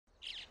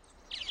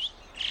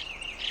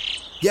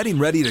Getting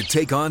ready to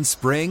take on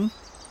spring?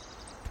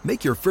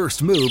 Make your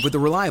first move with the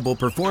reliable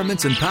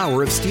performance and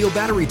power of Steel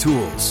battery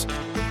tools.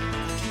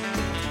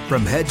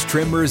 From hedge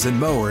trimmers and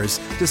mowers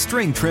to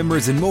string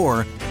trimmers and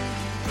more,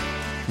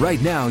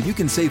 right now you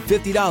can save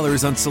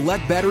 $50 on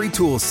select battery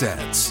tool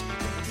sets.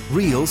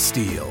 Real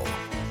Steel.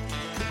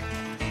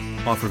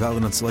 Offer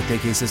valid on select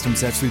AK system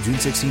sets through June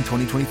 16,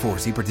 2024.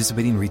 See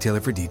participating retailer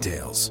for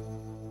details.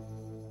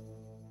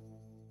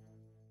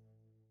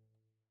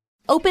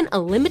 Open a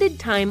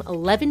limited-time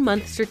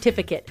 11-month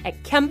certificate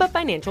at Kemba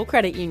Financial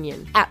Credit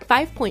Union. At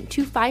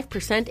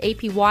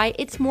 5.25% APY,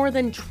 it's more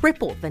than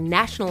triple the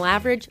national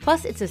average,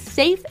 plus it's a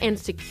safe and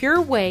secure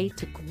way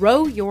to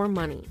grow your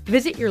money.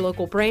 Visit your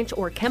local branch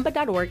or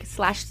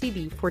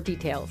kemba.org/CD for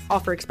details.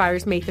 Offer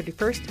expires May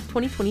 31st,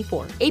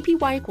 2024.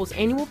 APY equals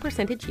annual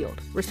percentage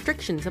yield.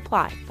 Restrictions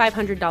apply.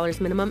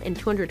 $500 minimum and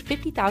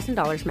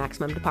 $250,000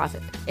 maximum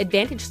deposit.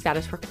 Advantage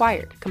status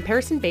required.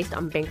 Comparison based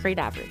on bank rate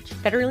average.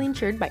 Federally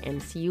insured by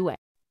NCUA.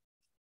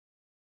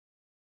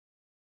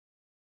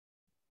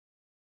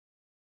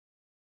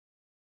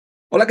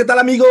 Hola, ¿qué tal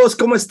amigos?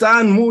 ¿Cómo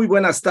están? Muy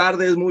buenas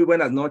tardes, muy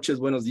buenas noches,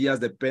 buenos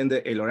días,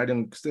 depende el horario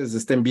en que ustedes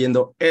estén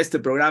viendo este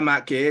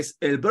programa que es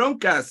el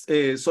Broncast.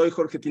 Soy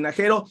Jorge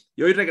Tinajero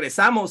y hoy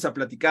regresamos a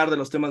platicar de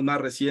los temas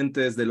más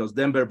recientes de los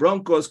Denver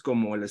Broncos,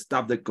 como el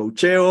staff de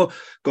coacheo,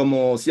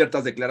 como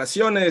ciertas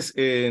declaraciones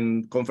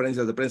en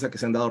conferencias de prensa que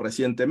se han dado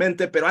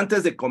recientemente, pero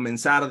antes de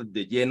comenzar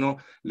de lleno,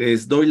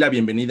 les doy la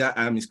bienvenida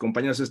a mis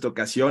compañeros de esta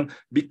ocasión.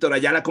 Víctor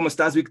Ayala, ¿cómo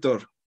estás,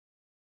 Víctor?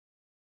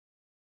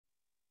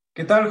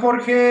 ¿Qué tal,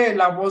 Jorge?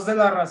 La voz de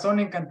la razón,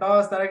 encantado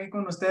de estar aquí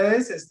con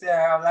ustedes.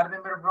 A hablar de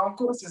Denver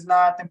Broncos, es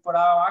la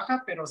temporada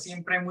baja, pero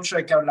siempre hay mucho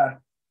de qué hablar.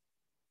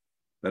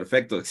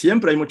 Perfecto,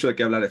 siempre hay mucho de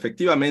qué hablar,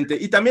 efectivamente.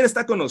 Y también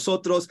está con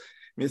nosotros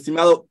mi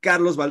estimado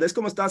Carlos Valdés.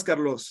 ¿Cómo estás,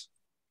 Carlos?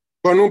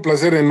 Bueno, un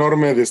placer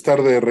enorme de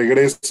estar de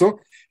regreso.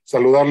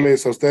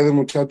 Saludarles a ustedes,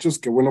 muchachos,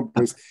 que bueno,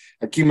 pues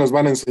aquí nos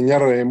van a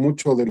enseñar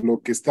mucho de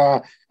lo que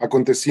está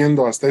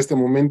aconteciendo hasta este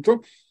momento.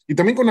 Y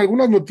también con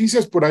algunas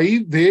noticias por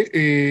ahí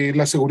de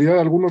la seguridad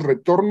de algunos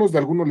retornos, de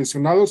algunos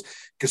lesionados,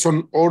 que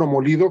son oro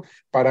molido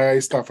para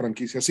esta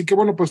franquicia. Así que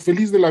bueno, pues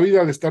feliz de la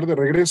vida de estar de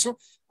regreso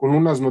con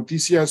unas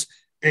noticias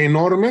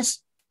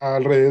enormes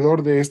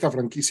alrededor de esta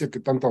franquicia que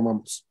tanto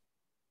amamos.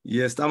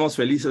 Y estamos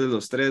felices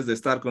los tres de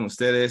estar con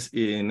ustedes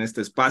en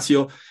este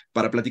espacio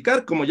para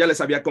platicar, como ya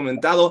les había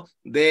comentado,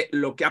 de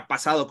lo que ha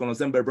pasado con los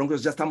Denver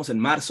Broncos. Ya estamos en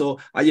marzo,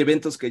 hay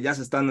eventos que ya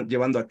se están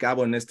llevando a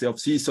cabo en este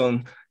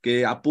off-season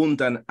que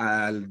apuntan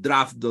al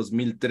draft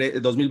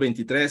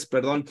 2023,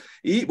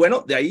 y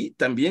bueno, de ahí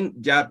también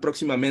ya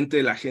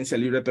próximamente la agencia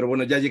libre, pero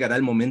bueno, ya llegará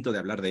el momento de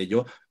hablar de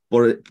ello.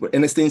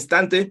 En este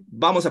instante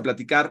vamos a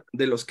platicar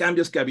de los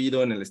cambios que ha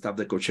habido en el staff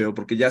de coacheo,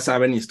 porque ya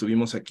saben, y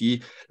estuvimos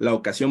aquí la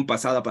ocasión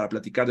pasada para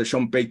platicar de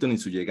Sean Payton y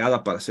su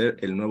llegada para ser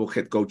el nuevo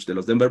head coach de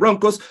los Denver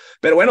Broncos,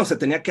 pero bueno, se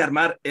tenía que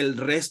armar el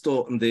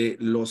resto de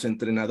los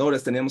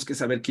entrenadores, teníamos que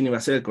saber quién iba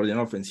a ser el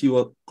coordinador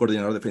ofensivo,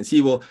 coordinador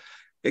defensivo,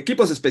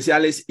 equipos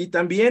especiales y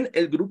también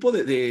el grupo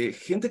de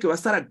gente que va a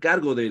estar a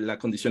cargo del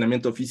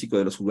acondicionamiento físico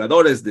de los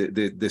jugadores,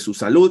 de su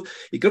salud,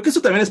 y creo que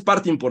eso también es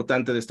parte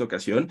importante de esta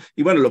ocasión,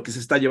 y bueno, lo que se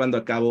está llevando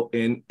a cabo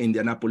en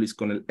Indianapolis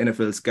con el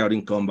NFL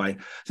Scouting Combine.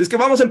 Así es que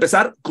vamos a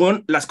empezar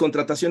con las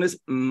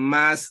contrataciones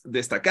más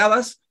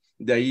destacadas,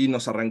 de ahí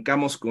nos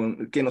arrancamos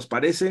con qué nos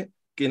parece,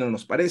 qué no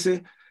nos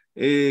parece,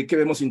 qué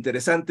vemos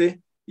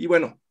interesante, y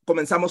bueno,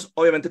 comenzamos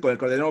obviamente con el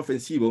coordinador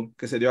ofensivo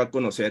que se dio a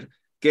conocer,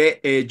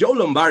 que Joe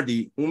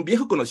Lombardi, un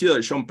viejo conocido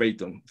de Sean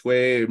Payton,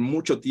 fue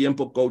mucho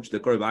tiempo coach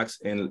de quarterbacks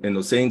en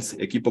los Saints,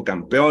 equipo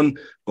campeón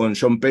con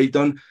Sean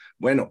Payton.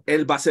 Bueno,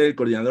 él va a ser el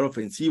coordinador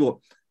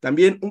ofensivo.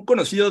 También un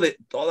conocido de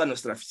toda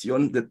nuestra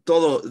afición, de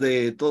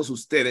todos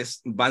ustedes,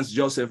 Vance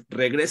Joseph,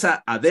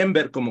 regresa a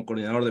Denver como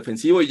coordinador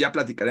defensivo y ya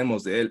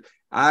platicaremos de él.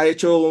 Ha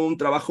hecho un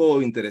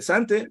trabajo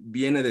interesante,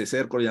 viene de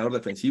ser coordinador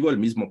defensivo, el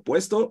mismo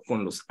puesto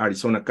con los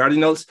Arizona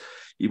Cardinals,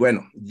 y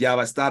bueno, ya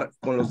va a estar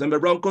con los Denver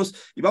Broncos,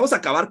 y vamos a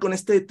acabar con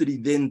este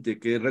tridente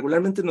que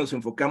regularmente nos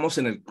enfocamos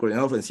en el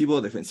coordinador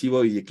ofensivo,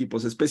 defensivo y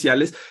equipos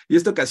especiales, y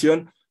esta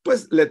ocasión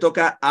pues le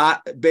toca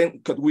a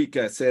Ben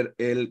Kotwica ser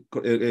el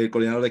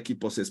coordinador de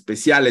equipos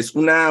especiales,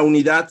 una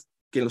unidad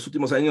que en los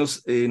últimos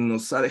años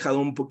nos ha dejado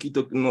un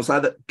poquito, nos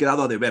ha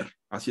quedado a deber.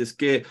 Así es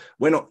que,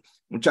 bueno,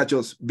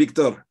 muchachos,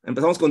 Víctor,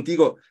 empezamos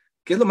contigo.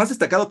 ¿Qué es lo más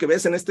destacado que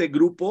ves en este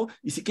grupo?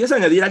 Y si quieres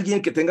añadir a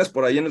alguien que tengas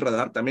por ahí en el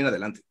radar, también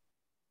adelante.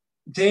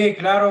 Sí,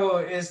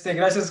 claro,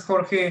 gracias,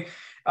 Jorge.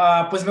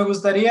 Pues me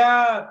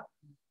gustaría,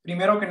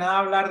 primero que nada,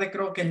 hablar de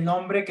creo que el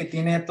nombre que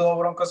tiene todo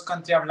Broncos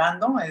Country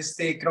hablando.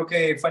 Creo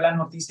que fue la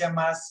noticia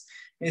más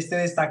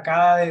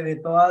destacada de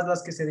todas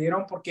las que se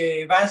dieron,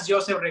 porque Vance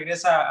Joseph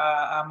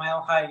regresa a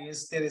Mile High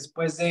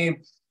después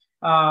de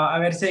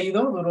haberse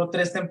ido. Duró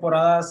 4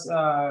 temporadas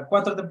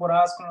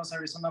con los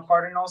Arizona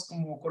Cardinals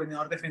como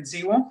coordinador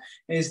defensivo,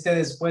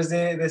 después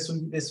de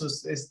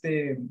sus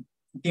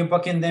tiempo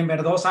aquí en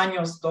Denver, 2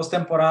 años, 2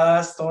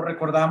 temporadas, todos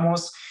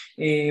recordamos,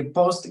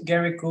 post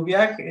Gary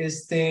Kubiak,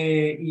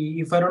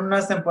 y fueron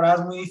unas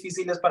temporadas muy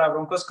difíciles para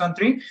Broncos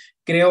Country.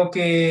 Creo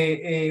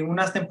que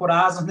unas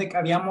temporadas donde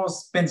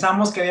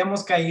pensamos que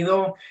habíamos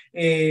caído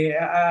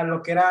a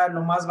lo que era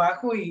lo más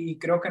bajo, y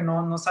creo que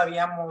no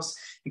sabíamos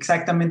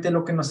exactamente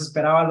lo que nos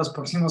esperaba los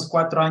próximos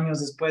 4 años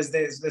después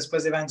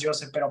de Vance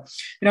Joseph. Pero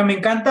mira, me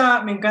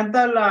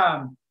encanta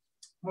la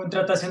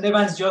contratación de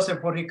Vance Joseph,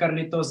 Jorge,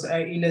 Carlitos,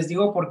 y les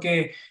digo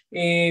porque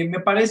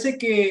me parece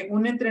que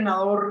un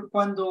entrenador,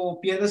 cuando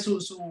pierde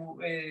su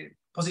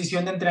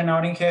posición de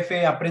entrenador en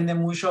jefe, aprende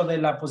mucho de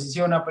la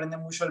posición, aprende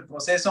mucho del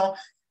proceso.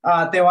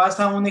 Te vas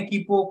a un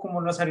equipo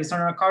como los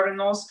Arizona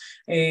Cardinals,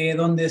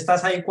 donde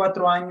estás ahí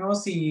 4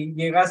 años y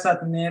llegas a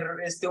tener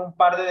un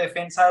par de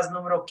defensas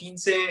número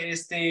 15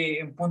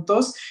 en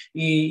puntos,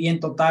 y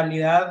en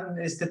totalidad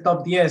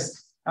top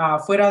 10.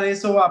 Fuera de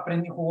eso,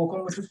 jugó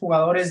con muchos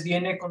jugadores,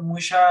 viene con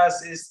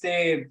muchas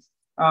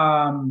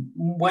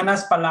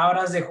buenas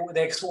palabras de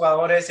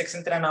exjugadores,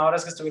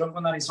 exentrenadores que estuvieron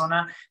con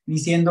Arizona,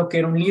 diciendo que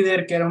era un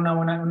líder, que era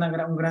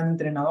un gran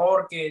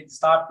entrenador, que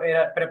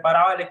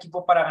preparaba el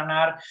equipo para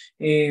ganar,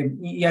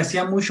 y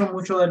hacía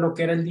mucho de lo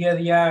que era el día a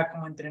día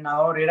como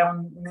entrenador. Era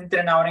un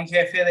entrenador en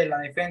jefe de la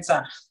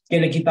defensa que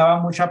le quitaba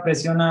mucha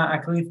presión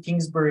a Cliff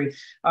Kingsbury.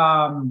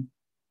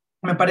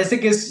 Me parece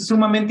que es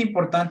sumamente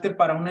importante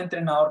para un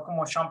entrenador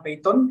como Sean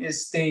Payton,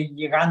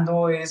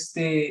 llegando,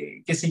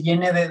 que se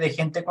llene de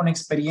gente con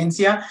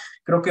experiencia.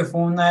 Creo que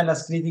fue una de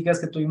las críticas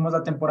que tuvimos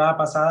la temporada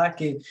pasada,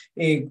 que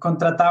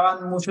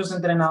contrataban muchos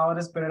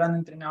entrenadores, pero eran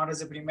entrenadores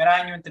de primer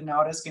año,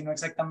 entrenadores que no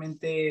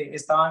exactamente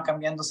estaban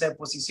cambiándose de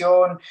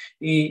posición,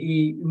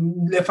 y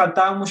le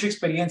faltaba mucha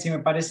experiencia. Y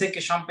me parece que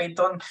Sean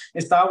Payton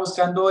estaba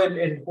buscando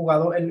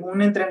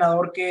un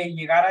entrenador que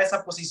llegara a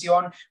esa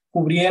posición,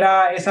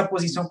 cubriera esa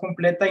posición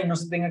completa y no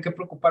se tenga que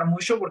preocupar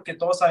mucho, porque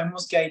todos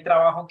sabemos que hay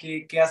trabajo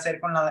que hacer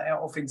con la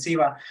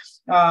ofensiva.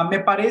 Me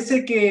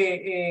parece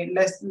que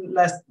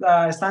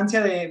la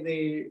estancia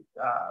de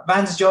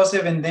Vance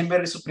Joseph en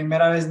Denver, su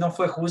primera vez, no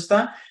fue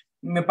justa.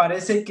 Me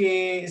parece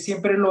que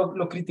siempre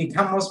lo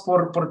criticamos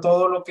por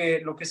todo lo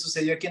que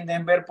sucedió aquí en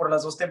Denver, por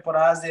las 2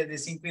 temporadas de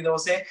 5 y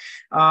 12.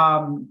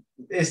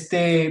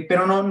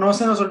 Pero no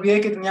se nos olvide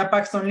que tenía a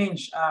Paxton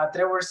Lynch, a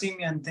Trevor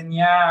Siemian,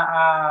 tenía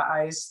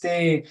a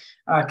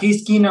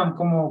Case Keenum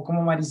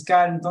como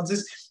mariscal.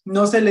 Entonces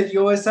no se le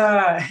dio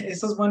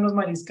esos buenos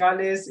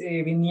mariscales.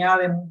 Venía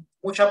de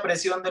mucha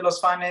presión de los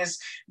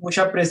fans,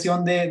 mucha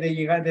presión de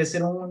llegar, de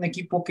ser un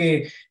equipo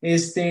que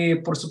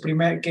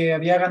que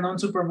había ganado un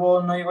Super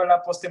Bowl, no llegó a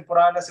la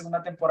postemporada, la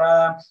segunda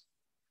temporada.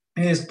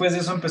 Después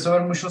de eso empezó a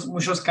haber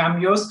muchos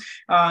cambios.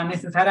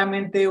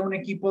 Necesariamente un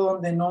equipo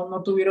donde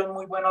no tuvieron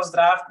muy buenos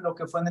drafts, lo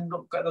que fue en el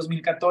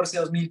 2014,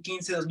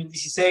 2015,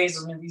 2016,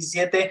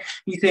 2017,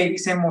 y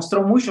se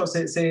mostró mucho,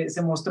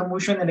 se mostró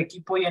mucho en el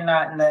equipo y en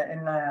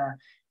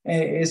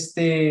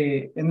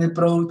en el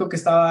producto que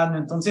estaba dando.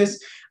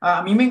 Entonces,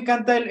 a mí me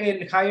encanta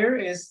el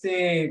hire.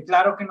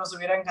 Claro que nos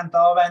hubiera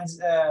encantado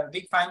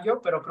Vic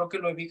Fangio, pero creo que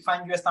lo de Vic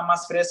Fangio está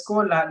más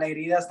fresco, la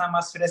herida está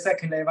más fresca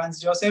que la de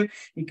Vance Joseph,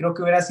 y creo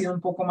que hubiera sido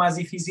un poco más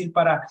difícil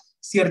para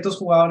ciertos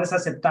jugadores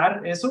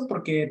aceptar eso,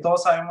 porque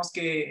todos sabemos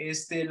que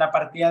la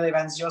partida de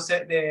Vance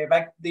Joseph,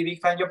 de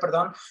Vic Fangio,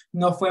 perdón,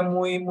 no fue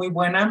muy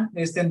buena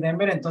en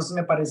Denver. Entonces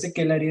me parece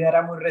que la herida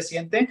era muy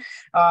reciente.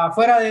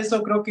 Fuera de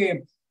eso, creo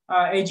que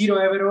Ejiro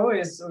Evero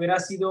hubiera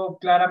sido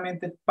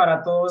claramente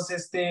para todos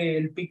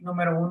el pick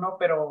número 1,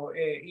 pero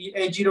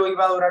Ejiro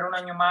iba a durar un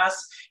año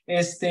más,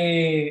 y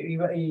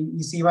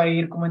se iba a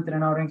ir como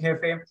entrenador en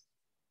jefe.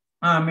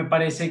 Me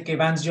parece que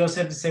Vance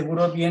Joseph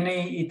seguro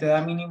viene y te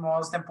da mínimo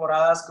 2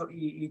 temporadas,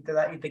 y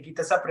te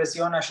quita esa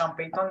presión a Sean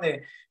Payton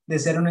de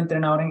ser un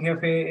entrenador en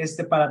jefe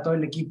para todo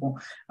el equipo.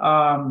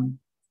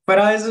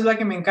 Fuera de eso es la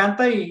que me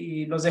encanta,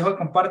 y los dejo que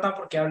compartan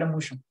porque hablan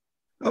mucho.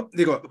 No,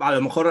 digo, a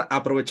lo mejor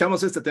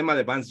aprovechamos este tema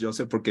de Vance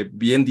Joseph porque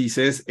bien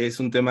dices,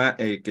 es un tema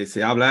que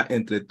se habla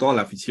entre toda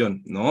la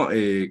afición, ¿no?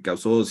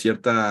 Causó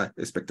cierta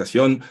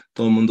expectación,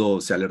 todo el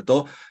mundo se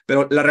alertó,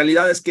 pero la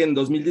realidad es que en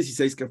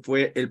 2016, que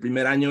fue el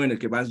primer año en el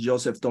que Vance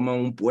Joseph toma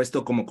un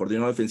puesto como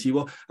coordinador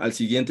defensivo, al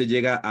siguiente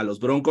llega a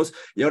los Broncos,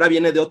 y ahora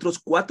viene de otros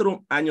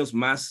 4 años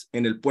más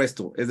en el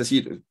puesto. Es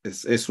decir,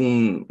 es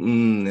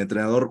un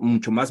entrenador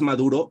mucho más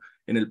maduro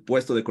en el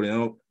puesto de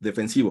coordinador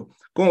defensivo.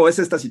 ¿Cómo ves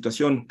esta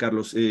situación,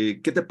 Carlos?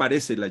 ¿Qué te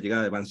parece la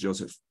llegada de Vance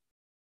Joseph?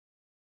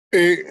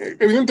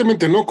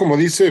 Evidentemente, ¿no? Como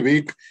dice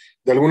Vic,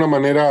 de alguna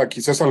manera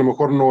quizás a lo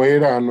mejor no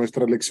era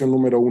nuestra elección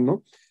número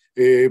 1,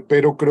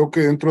 pero creo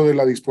que dentro de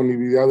la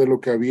disponibilidad de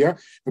lo que había,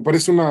 me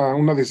parece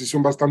una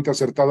decisión bastante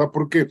acertada,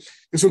 porque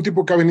es un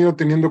tipo que ha venido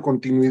teniendo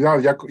continuidad,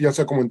 ya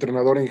sea como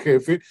entrenador en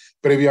jefe,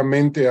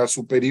 previamente a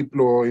su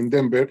periplo en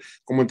Denver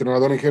como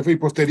entrenador en jefe, y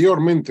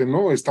posteriormente,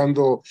 ¿no?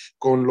 Estando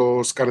con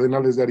los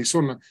Cardenales de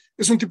Arizona.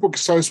 es un tipo que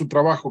sabe su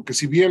trabajo, que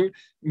si bien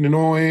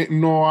no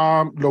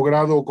ha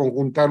logrado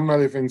conjuntar una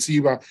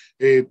defensiva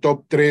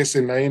top 3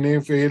 en la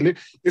NFL,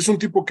 es un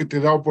tipo que te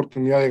da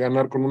oportunidad de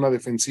ganar con una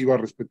defensiva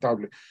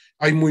respetable.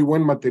 Hay muy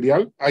buen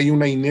material, hay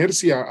una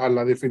inercia a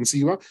la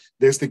defensiva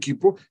de este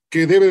equipo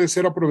que debe de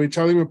ser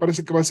aprovechada y me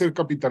parece que va a ser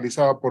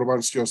capitalizada por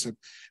Vance Joseph.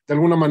 De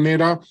alguna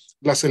manera,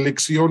 las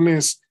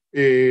elecciones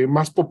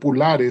más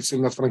populares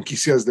en las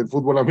franquicias del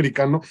fútbol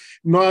americano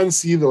no han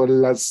sido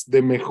las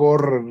de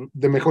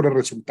mejores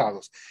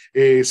resultados.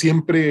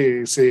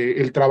 Siempre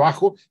el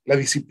trabajo, la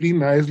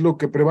disciplina es lo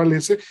que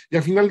prevalece y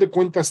a final de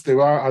cuentas te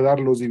va a dar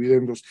los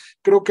dividendos.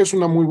 Creo que es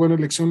una muy buena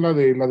elección la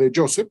de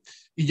Joseph,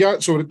 y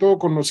ya sobre todo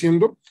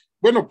conociendo,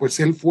 bueno, pues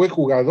él fue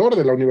jugador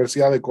de la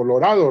Universidad de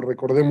Colorado.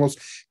 Recordemos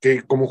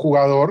que como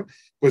jugador,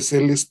 pues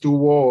él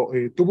tuvo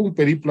un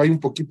periplo ahí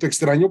un poquito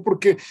extraño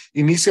porque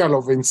inicia la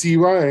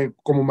ofensiva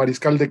como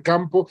mariscal de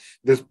campo,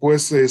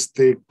 después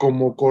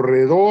como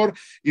corredor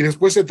y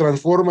después se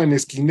transforma en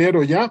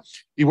esquinero ya.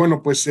 Y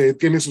bueno, pues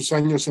tiene sus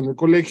años en el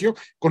colegio,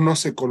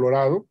 conoce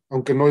Colorado,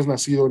 aunque no es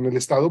nacido en el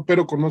estado,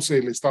 pero conoce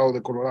el estado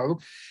de Colorado.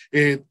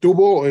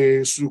 Tuvo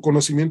su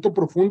conocimiento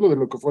profundo de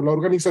lo que fue la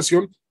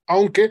organización,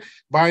 aunque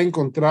va a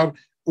encontrar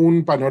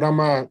un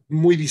panorama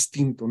muy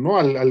distinto, ¿no?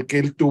 Al que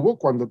él tuvo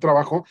cuando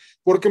trabajó,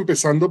 porque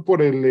empezando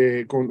por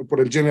el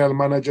general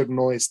manager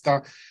no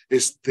está,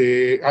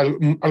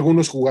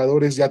 algunos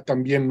jugadores ya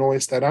también no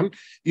estarán,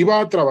 y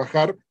va a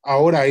trabajar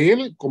ahora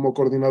él como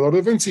coordinador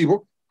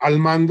defensivo al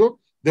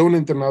mando de un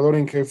entrenador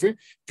en jefe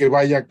que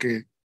vaya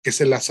que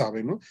se la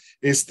sabe, ¿no?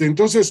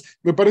 Entonces,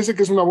 me parece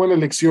que es una buena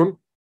elección.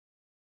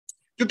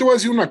 Yo te voy a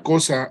decir una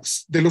cosa,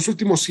 de los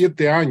últimos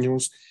 7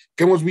 años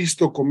que hemos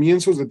visto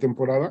comienzos de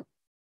temporada,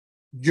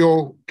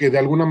 yo que de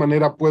alguna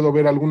manera puedo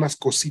ver algunas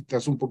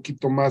cositas un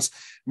poquito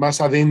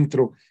más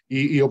adentro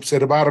y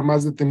observar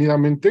más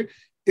detenidamente,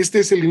 este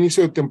es el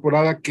inicio de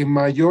temporada que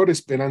mayor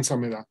esperanza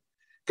me da.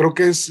 Creo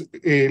que es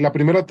la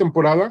primera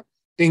temporada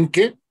en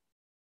que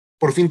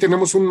por fin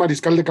tenemos un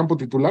mariscal de campo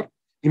titular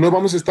y no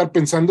vamos a estar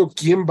pensando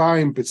quién va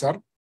a empezar.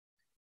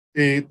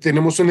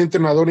 Tenemos un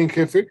entrenador en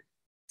jefe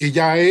que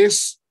ya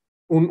es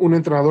un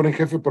entrenador en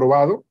jefe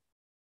probado,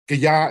 que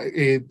ya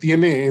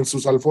tiene en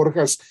sus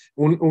alforjas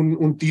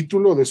un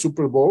título de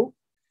Super Bowl.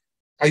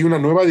 Hay una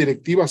nueva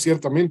directiva,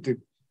 ciertamente,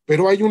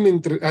 pero hay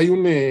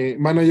un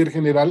manager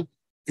general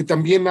que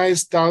también ha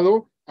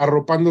estado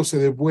arropándose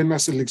de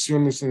buenas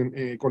selecciones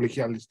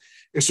colegiales.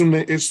 Es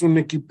un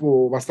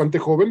equipo bastante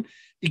joven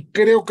y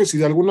creo que si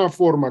de alguna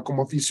forma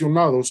como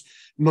aficionados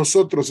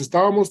nosotros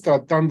estábamos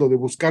tratando de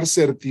buscar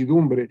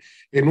certidumbre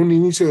en un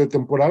inicio de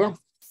temporada,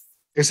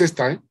 es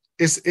esta, ¿eh?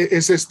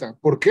 Es esta.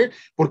 ¿Por qué?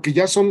 Porque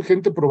ya son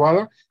gente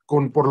probada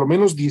con por lo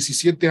menos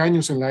 17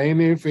 años en la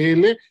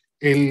NFL,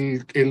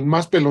 el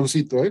más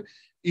peloncito, ¿eh?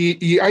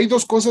 Y hay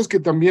dos cosas que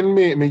también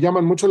me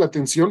llaman mucho la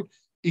atención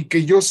y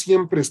que yo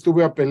siempre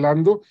estuve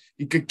apelando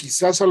y que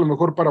quizás a lo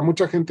mejor para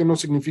mucha gente no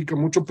significa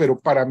mucho, pero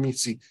para mí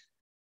sí.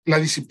 La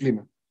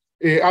disciplina.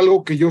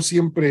 Algo que yo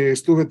siempre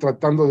estuve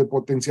tratando de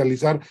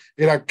potencializar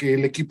era que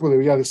el equipo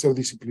debía de ser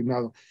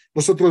disciplinado.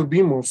 Nosotros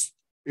vimos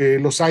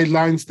los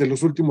sidelines de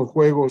los últimos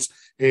juegos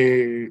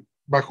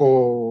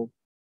bajo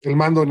el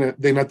mando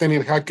de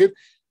Nathaniel Hackett,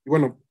 y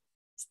bueno,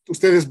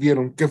 ustedes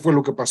vieron qué fue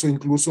lo que pasó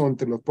incluso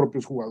entre los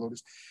propios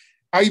jugadores.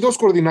 Hay 2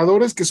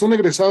 coordinadores que son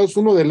egresados,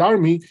 uno del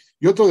Army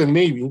y otro del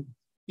Navy,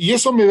 y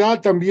eso me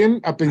da también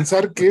a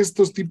pensar que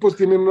estos tipos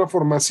tienen una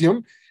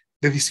formación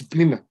de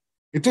disciplina.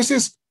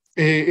 Entonces,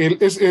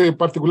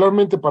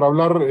 particularmente para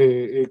hablar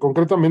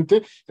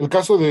concretamente, el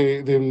caso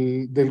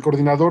del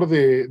coordinador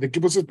de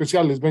equipos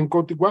especiales, Ben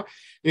Kotigwa,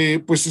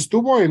 pues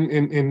estuvo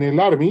en el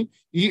Army,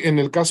 y en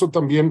el caso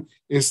también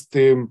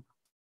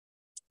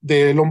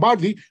de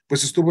Lombardi,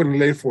 pues estuvo en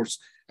el Air Force.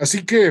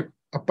 Así que,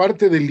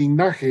 aparte del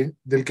linaje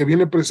del que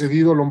viene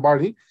precedido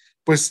Lombardi,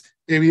 pues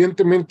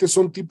evidentemente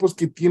son tipos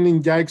que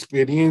tienen ya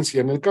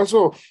experiencia. En el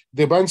caso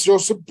de Vance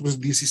Joseph, pues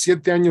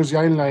 17 años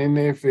ya en la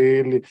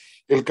NFL.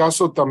 El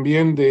caso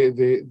también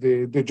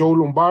de Joe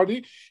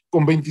Lombardi,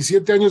 con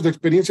 27 años de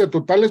experiencia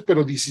totales,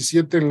 pero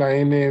 17 en la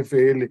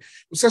NFL.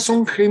 O sea,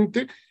 son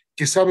gente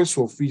que sabe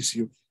su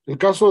oficio. El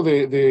caso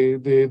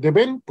de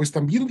Ben, pues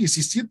también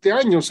 17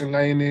 años en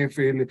la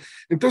NFL.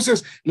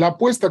 Entonces, la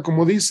apuesta,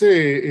 como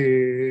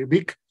dice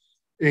Vic,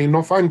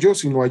 no Fangio,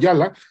 sino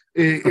Ayala,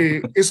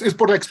 es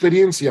por la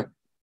experiencia.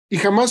 Y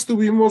jamás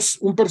tuvimos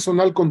un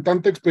personal con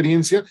tanta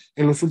experiencia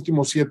en los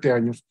últimos 7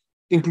 años,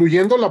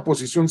 incluyendo la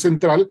posición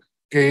central,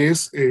 que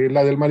es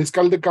la del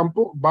mariscal de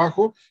campo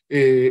bajo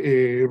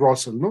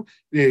Russell, ¿no?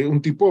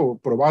 Un tipo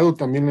probado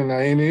también en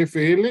la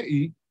NFL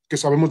y que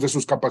sabemos de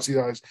sus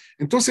capacidades.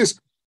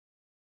 Entonces,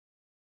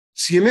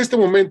 si en este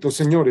momento,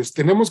 señores,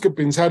 tenemos que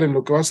pensar en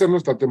lo que va a ser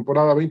nuestra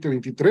temporada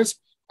 2023,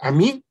 a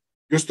mí,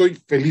 yo estoy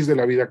feliz de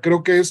la vida.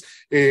 Creo que es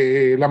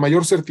la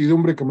mayor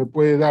certidumbre que me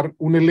puede dar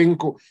un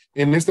elenco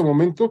en este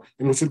momento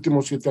en los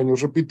últimos 7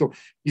 años. Repito,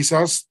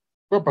 quizás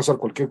va a pasar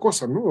cualquier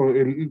cosa, ¿no?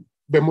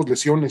 vemos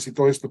lesiones y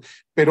todo esto,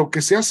 pero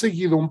que se ha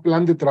seguido un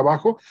plan de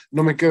trabajo,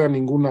 no me queda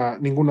ninguna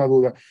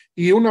duda.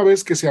 Y una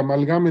vez que se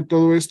amalgame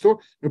todo esto,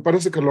 me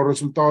parece que los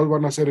resultados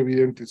van a ser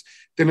evidentes.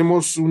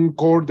 Tenemos un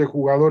core de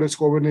jugadores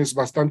jóvenes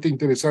bastante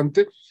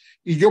interesante,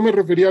 y yo me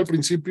refería al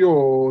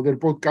principio del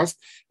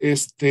podcast,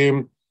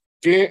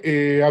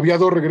 que había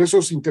dos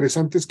regresos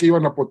interesantes que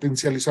iban a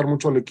potencializar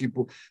mucho al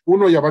equipo.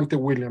 Uno, Javonte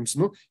Williams,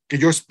 ¿no? Que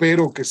yo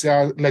espero que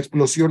sea la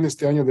explosión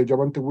este año de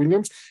Javonte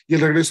Williams, y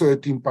el regreso de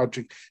Tim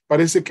Patrick.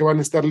 Parece que van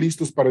a estar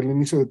listos para el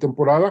inicio de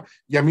temporada,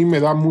 y a mí me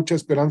da mucha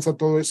esperanza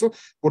todo eso,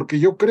 porque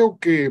yo creo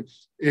que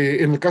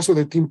en el caso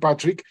de Tim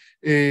Patrick,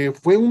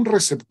 fue un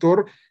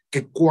receptor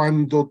que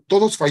cuando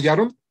todos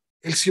fallaron,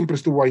 él siempre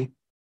estuvo ahí.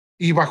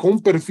 Y bajo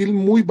un perfil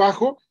muy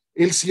bajo,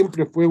 él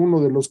siempre fue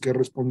uno de los que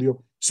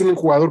respondió. Es un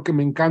jugador que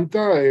me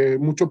encanta,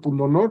 mucho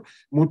pundonor,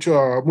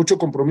 mucho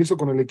compromiso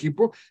con el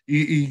equipo,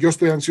 y yo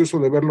estoy ansioso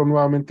de verlo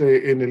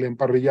nuevamente en el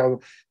emparrillado.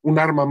 Un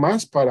arma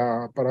más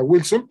para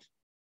Wilson.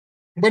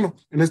 Bueno,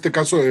 en este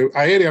caso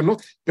aérea, ¿no?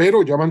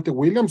 Pero Javonte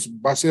Williams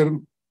va a ser,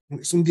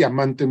 es un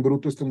diamante en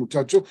bruto este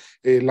muchacho,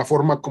 la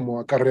forma como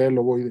acarrea el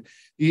ovoide.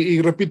 Y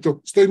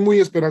repito, estoy muy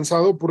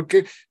esperanzado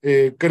porque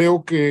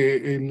creo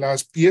que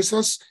las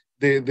piezas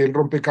del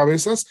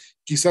rompecabezas,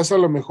 quizás a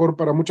lo mejor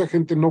para mucha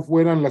gente no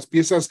fueran las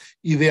piezas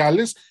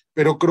ideales,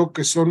 pero creo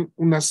que son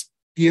unas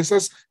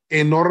piezas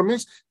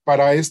enormes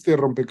para este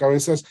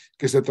rompecabezas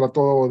que se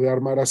trató de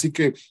armar. Así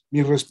que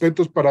mis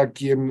respetos para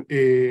quien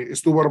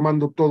estuvo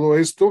armando todo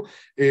esto,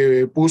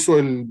 puso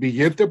el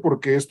billete,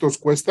 porque estos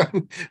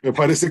cuestan. Me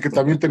parece que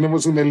también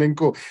tenemos un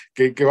elenco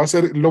que va a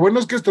ser, lo bueno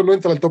es que esto no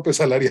entra al tope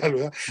salarial,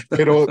 ¿verdad?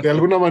 Pero de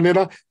alguna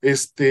manera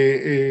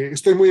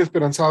estoy muy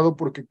esperanzado,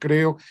 porque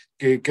creo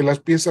que las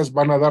piezas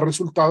van a dar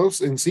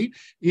resultados en sí,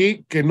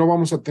 y que no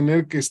vamos a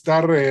tener que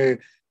estar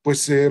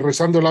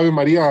rezando el Ave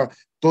María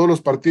todos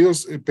los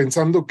partidos,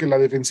 pensando que la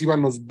defensiva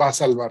nos va a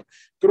salvar.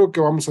 Creo que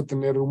vamos a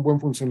tener un buen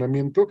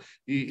funcionamiento,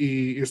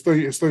 y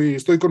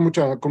estoy con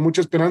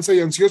mucha esperanza, y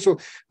ansioso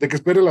de que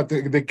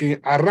de que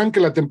arranque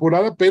la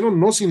temporada, pero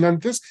no sin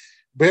antes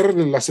ver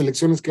las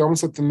selecciones que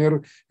vamos a tener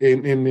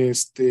en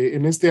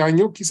este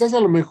año. Quizás a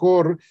lo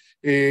mejor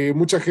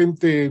mucha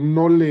gente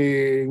no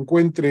le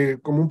encuentre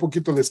como un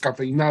poquito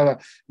descafeinada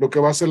lo que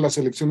va a ser las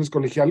selecciones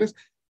colegiales,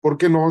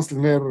 porque no vamos a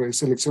tener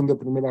selección de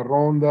primera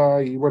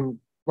ronda, y bueno,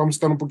 vamos a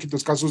estar un poquito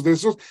escasos de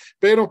esos,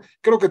 pero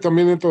creo que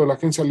también dentro de la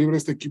agencia libre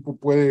este equipo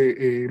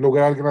puede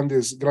lograr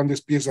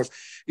grandes piezas.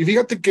 Y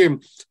fíjate que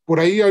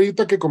por ahí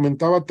ahorita que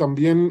comentaba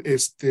también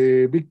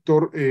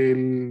Víctor,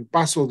 el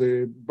paso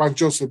de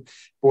Vance Joseph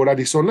por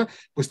Arizona,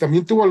 pues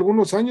también tuvo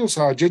algunos años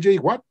a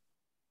J.J. Watt.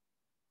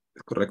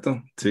 Es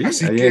correcto, sí,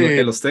 Así ahí que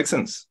en los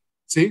Texans.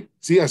 Sí,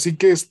 así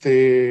que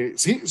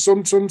sí,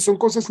 son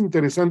cosas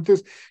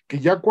interesantes que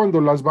ya cuando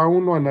las va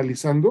uno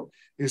analizando,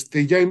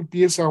 ya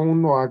empieza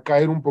uno a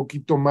caer un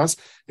poquito más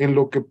en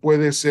lo que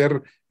puede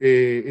ser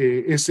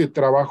ese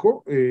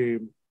trabajo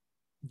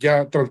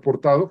ya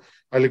transportado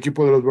al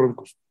equipo de los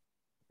Broncos.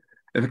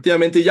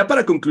 Efectivamente, y ya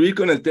para concluir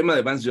con el tema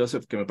de Vance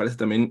Joseph, que me parece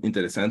también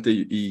interesante,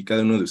 y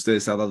cada uno de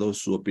ustedes ha dado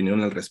su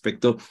opinión al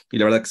respecto, y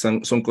la verdad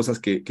que son cosas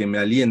que me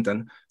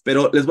alientan,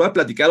 pero les voy a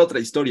platicar otra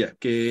historia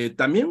que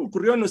también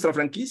ocurrió en nuestra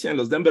franquicia, en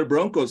los Denver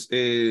Broncos.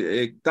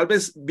 Tal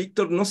vez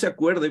Víctor no se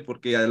acuerde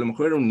porque a lo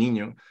mejor era un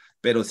niño,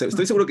 pero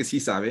estoy seguro que sí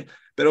sabe.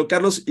 Pero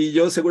Carlos y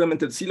yo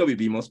seguramente sí lo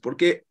vivimos,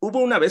 porque hubo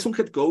una vez un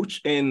head coach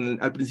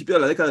al principio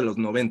de la década de los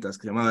 90 que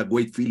se llamaba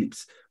Wade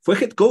Phillips. Fue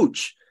head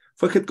coach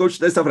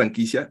de esta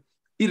franquicia,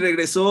 y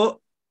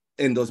regresó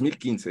en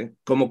 2015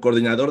 como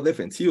coordinador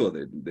defensivo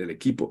del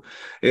equipo.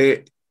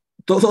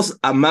 Todos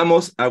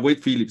amamos a Wade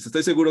Phillips,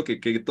 estoy seguro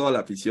que toda la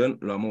afición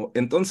lo amó.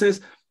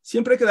 Entonces,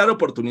 siempre hay que dar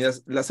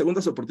oportunidades, las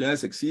segundas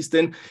oportunidades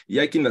existen, y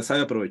hay quien las sabe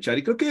aprovechar.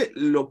 Y creo que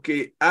lo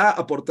que ha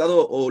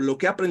aportado, o lo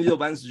que ha aprendido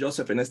Vance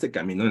Joseph en este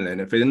camino en la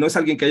NFL, no es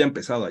alguien que haya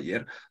empezado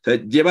ayer. O sea,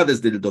 lleva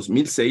desde el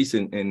 2006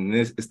 en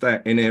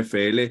esta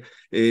NFL,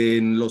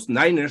 en los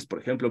Niners, por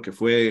ejemplo, que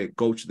fue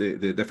coach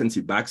de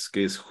defensive backs,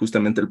 que es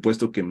justamente el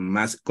puesto que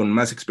con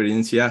más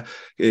experiencia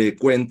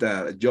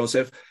cuenta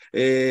Joseph.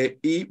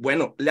 Y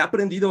bueno, le ha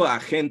aprendido a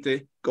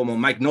gente como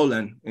Mike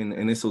Nolan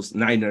en esos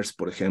Niners,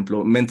 por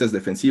ejemplo, mentes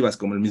defensivas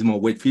como el mismo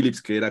Wade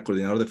Phillips, que era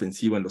coordinador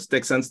defensivo en los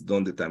Texans,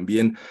 donde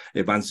también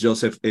Vance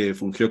Joseph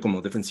fungió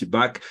como defensive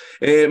back.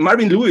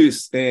 Marvin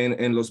Lewis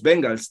en los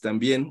Bengals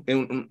también,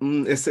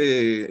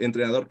 ese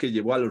entrenador que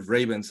llevó a los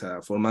Ravens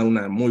a formar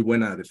una muy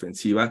buena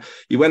defensiva.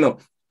 Y bueno,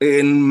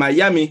 en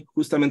Miami,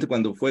 justamente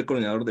cuando fue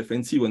coordinador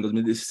defensivo en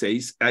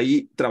 2016,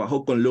 ahí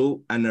trabajó con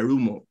Lou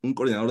Anarumo, un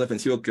coordinador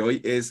defensivo que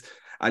hoy es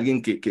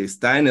alguien que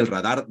está en el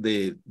radar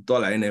de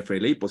toda la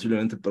NFL, y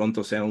posiblemente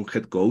pronto sea un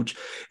head coach.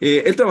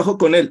 Él trabajó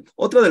con él.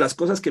 Otra de las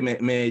cosas que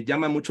me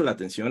llama mucho la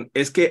atención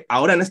es que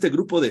ahora en este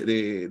grupo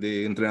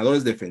de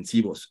entrenadores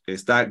defensivos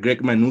está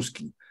Greg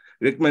Manusky.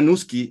 Greg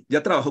Manusky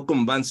ya trabajó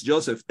con Vance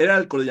Joseph, era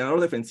el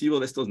coordinador defensivo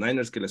de estos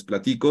Niners que les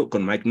platico,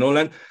 con Mike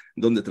Nolan,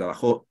 donde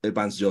trabajó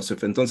Vance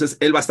Joseph. Entonces,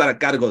 él va a estar a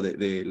cargo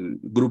del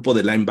grupo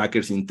de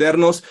linebackers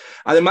internos.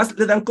 Además,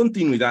 le dan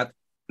continuidad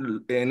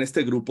en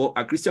este grupo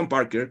a Christian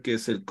Parker, que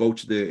es el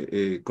coach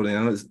de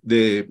coordinadores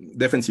de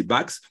defensive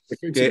backs,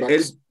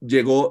 él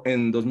llegó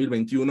en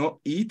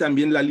 2021, y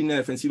también la línea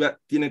defensiva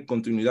tiene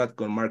continuidad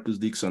con Marcus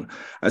Dixon.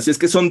 Así es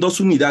que son dos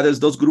unidades,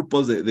 dos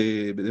grupos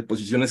de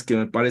posiciones que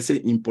me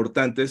parece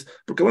importantes,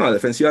 porque bueno, la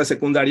defensiva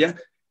secundaria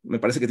me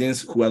parece que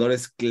tienes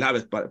jugadores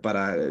claves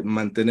para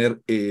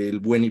mantener el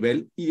buen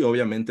nivel, y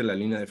obviamente la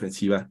línea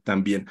defensiva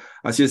también.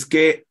 Así es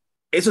que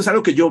eso es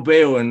algo que yo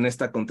veo en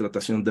esta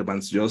contratación de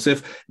Vance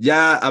Joseph.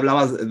 Ya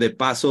hablabas de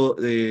paso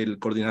del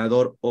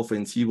coordinador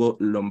ofensivo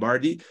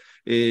Lombardi,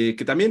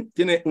 que también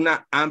tiene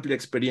una amplia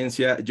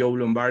experiencia. Joe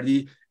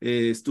Lombardi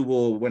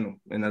estuvo, bueno,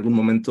 en algún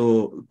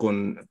momento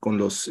con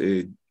los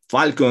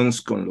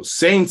Falcons, con los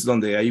Saints,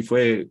 donde ahí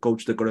fue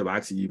coach de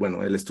quarterbacks, y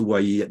bueno, él estuvo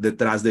ahí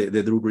detrás de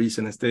Drew Brees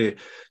en este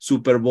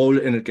Super Bowl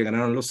en el que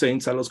ganaron los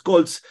Saints a los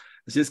Colts.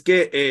 Así es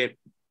que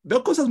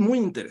veo cosas muy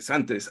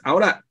interesantes.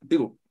 Ahora,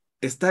 digo,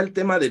 está el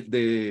tema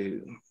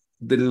de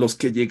los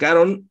que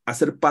llegaron a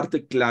ser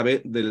parte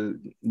clave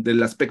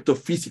del aspecto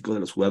físico de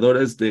los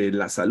jugadores, de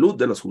la salud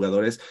de los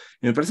jugadores,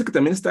 y me parece que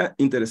también está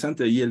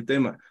interesante ahí el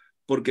tema,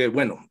 porque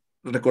bueno,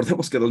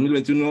 recordemos que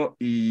 2021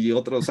 y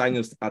otros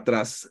años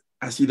atrás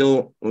ha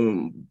sido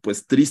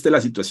pues triste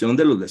la situación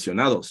de los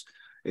lesionados.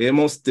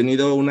 Hemos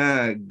tenido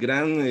una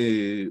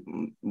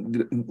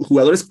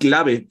jugadores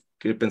clave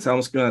que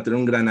pensábamos que iban a tener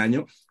un gran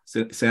año,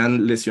 se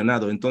han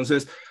lesionado.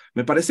 Entonces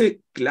me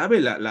parece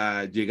clave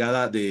la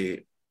llegada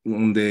de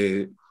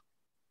Bill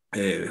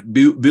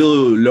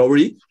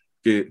Lowry,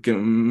 que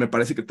me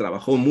parece que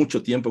trabajó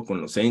mucho tiempo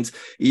con los Saints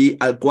y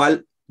al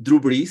cual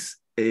Drew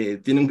Brees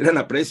tiene un gran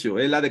aprecio.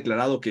 Él ha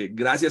declarado que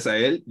gracias a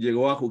él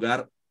llegó a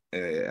jugar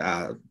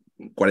a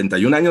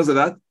 41 años de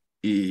edad,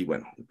 y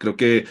bueno, creo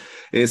que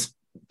es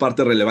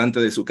parte relevante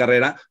de su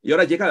carrera, y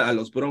ahora llega a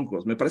los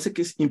Broncos. Me parece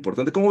que es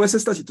importante. ¿Cómo ves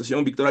esta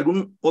situación, Víctor?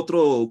 ¿Algún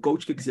otro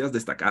coach que quisieras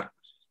destacar?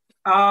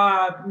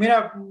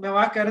 Mira, me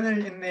voy a quedar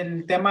en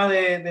el tema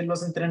de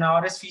los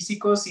entrenadores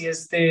físicos y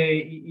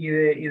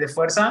de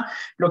fuerza,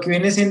 lo que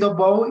viene siendo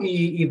Bo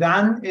y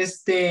Dan,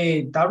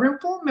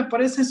 Dalrymple, me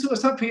parece su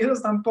apellido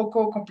está un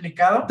poco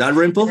complicado.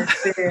 Dalrymple.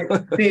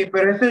 Sí,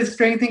 pero este es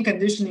Strength and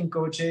Conditioning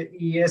Coach,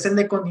 y es el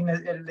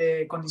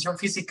de condición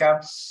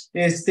física,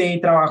 y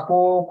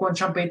trabajó con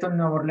Sean Payton en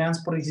Nueva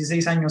Orleans por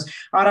 16 años.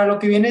 Ahora, lo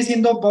que viene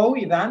siendo Bo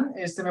y Dan,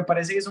 me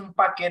parece que es un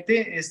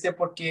paquete,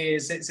 porque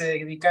se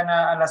dedican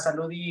a la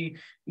salud y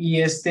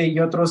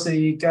otro se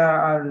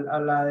dedica a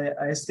la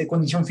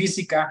condición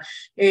física.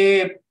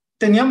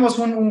 Teníamos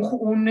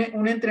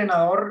un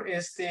entrenador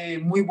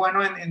muy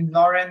bueno en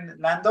Loren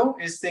Lando,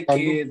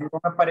 que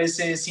duró, me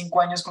parece,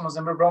 5 años con los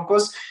Denver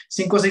Broncos,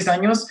 5 o 6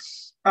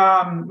 años.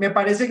 Me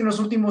parece que en los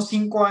últimos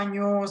 5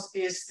 años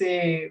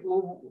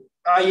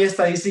hay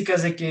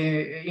estadísticas de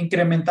que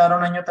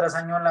incrementaron año tras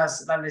año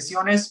las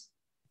lesiones.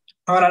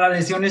 Ahora, las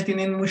lesiones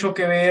tienen mucho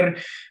que ver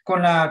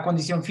con la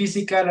condición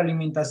física, la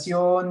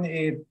alimentación,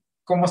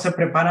 cómo se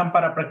preparan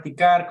para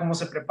practicar, cómo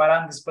se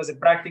preparan después de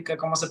práctica,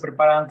 cómo se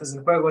preparan antes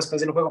del juego, después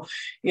del juego,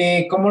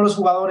 cómo los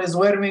jugadores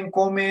duermen,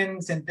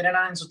 comen, se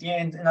entrenan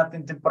en la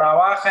temporada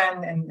baja,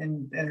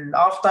 en el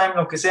off time,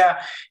 lo que sea.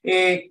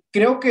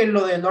 Creo que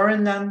lo de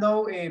Loren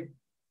Lando,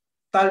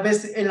 tal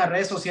vez en las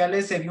redes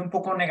sociales se vio un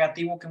poco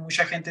negativo, que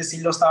mucha gente sí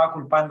lo estaba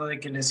culpando de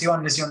que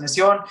lesión.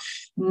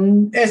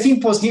 Es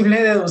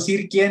imposible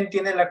deducir quién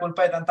tiene la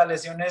culpa de tantas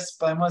lesiones.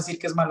 Podemos decir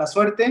que es mala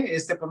suerte,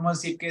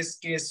 podemos decir que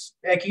es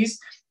X.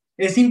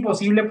 Es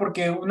imposible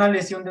porque una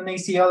lesión de un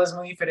ACL es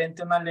muy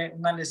diferente,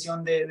 una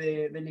lesión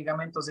de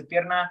ligamentos de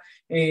pierna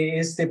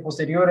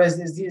posterior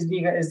es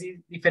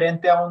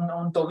diferente a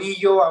un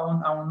tobillo,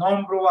 a un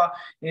hombro,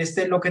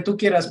 lo que tú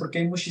quieras, porque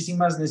hay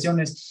muchísimas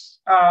lesiones.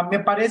 Me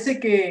parece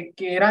que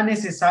era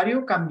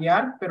necesario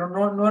cambiar, pero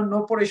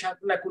no por echar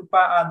la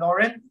culpa a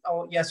Loren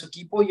y a su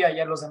equipo y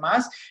a los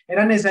demás.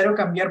 Era necesario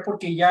cambiar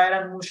porque ya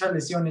eran muchas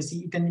lesiones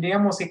y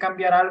tendríamos que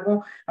cambiar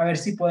algo, a ver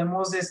si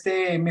podemos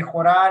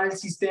mejorar el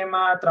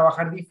sistema,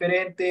 trabajar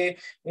diferente,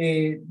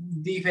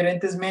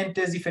 diferentes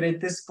mentes,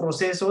 diferentes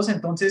procesos.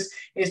 Entonces,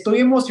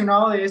 estoy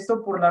emocionado de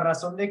esto por la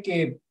razón de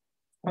que,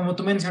 como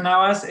tú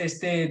mencionabas,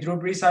 Drew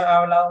Brees ha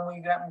hablado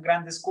muy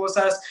grandes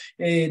cosas.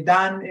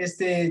 Dan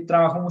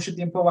trabajó mucho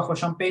tiempo bajo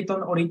Sean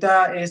Payton.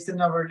 Ahorita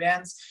Nueva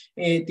Orleans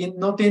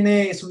no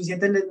tiene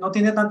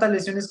tantas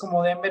lesiones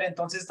como Denver,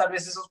 entonces tal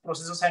vez esos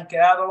procesos se han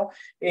quedado,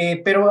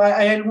 pero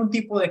hay algún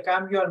tipo de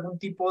cambio, algún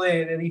tipo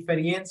de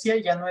diferencia.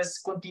 Ya no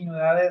es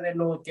continuidad de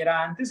lo que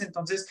era antes,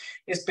 entonces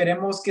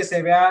esperemos que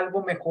se vea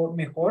algo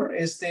mejor,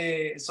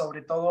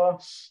 sobre todo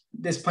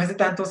después de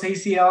tantos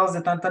ACLs,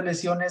 de tantas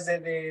lesiones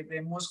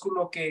de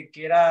músculo que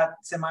era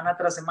semana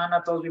tras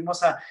semana. Todos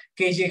vimos a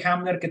KJ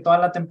Hamler, que toda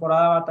la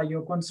temporada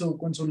batalló con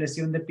su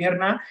lesión de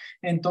pierna.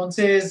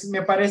 Entonces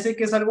me parece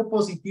que es algo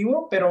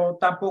positivo, pero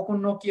tampoco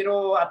no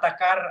quiero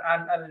atacar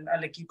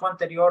al equipo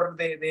anterior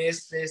de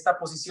esta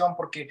posición,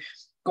 porque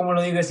como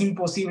lo digo, es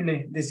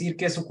imposible decir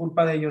que es su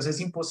culpa de ellos, es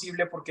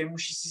imposible porque hay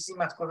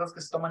muchísimas cosas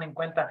que se toman en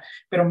cuenta,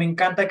 pero me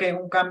encanta que haya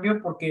un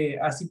cambio porque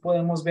así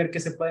podemos ver que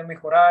se puede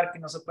mejorar, que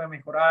no se puede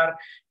mejorar.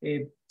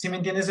 Si me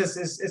entiendes,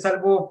 es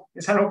algo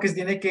que se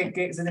tenía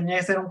que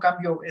hacer un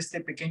cambio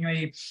pequeño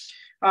ahí.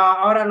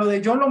 Ahora, lo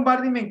de John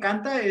Lombardi me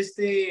encanta,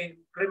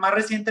 más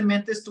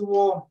recientemente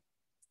estuvo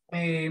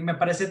me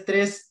parece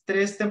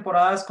tres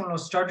temporadas con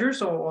los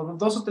Chargers o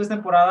 2 o 3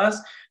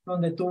 temporadas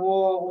donde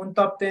tuvo un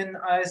top 10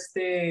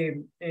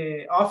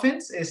 a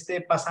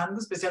offense,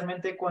 pasando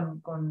especialmente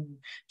con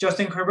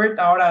Justin Herbert.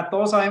 Ahora,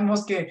 todos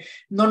sabemos que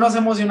no nos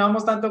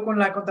emocionamos tanto con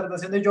la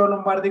contratación de Joe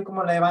Lombardi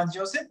como la de Vance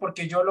Joseph,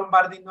 porque Joe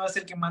Lombardi no es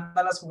el que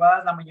manda las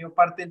jugadas, la mayor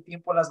parte del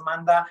tiempo las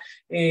manda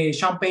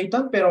Sean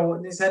Payton, pero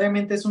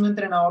necesariamente es un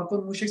entrenador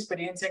con mucha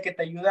experiencia que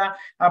te ayuda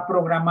a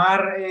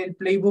programar el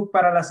playbook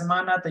para la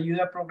semana, te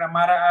ayuda a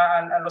programar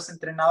a los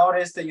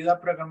entrenadores, te ayuda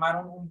a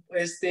programar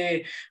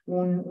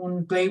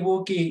un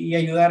playbook y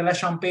ayudarle a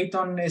Sean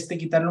Payton,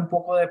 quitarle un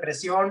poco de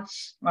presión,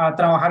 a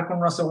trabajar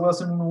con Russell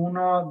Wilson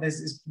 1-1,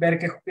 ver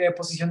qué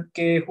posición,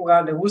 qué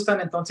jugadas le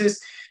gustan.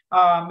 Entonces,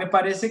 me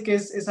parece que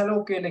es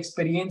algo que la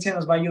experiencia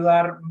nos va a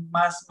ayudar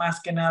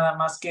más que nada,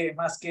 más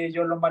que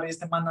Joe Lombardi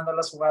esté mandando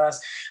las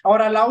jugadas.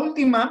 Ahora, la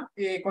última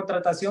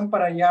contratación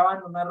para ya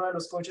abandonar lo de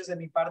los coaches de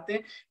mi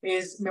parte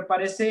me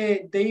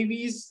parece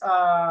Davis,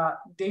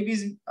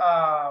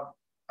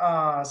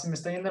 se me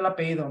está yendo el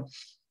apellido,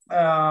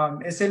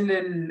 es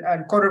el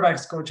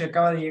quarterbacks coach que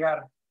acaba de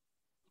llegar.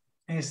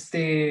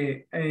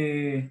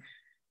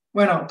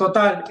 Bueno,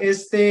 total,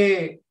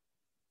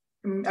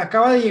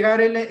 acaba de llegar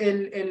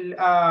el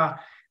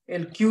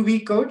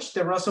QB coach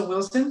de Russell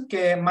Wilson,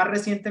 que más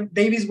reciente,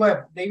 Davis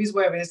Webb,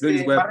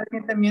 más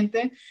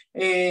recientemente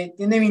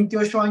tiene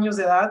 28 años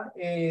de edad.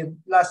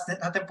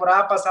 La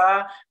temporada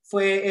pasada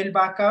fue el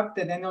backup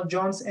de Daniel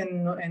Jones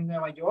en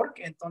Nueva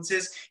York,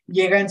 entonces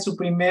llega en su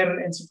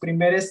primer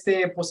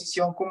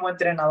posición como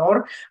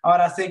entrenador.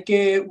 Ahora sé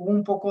que hubo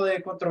un poco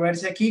de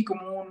controversia aquí,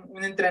 como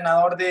un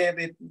entrenador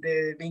de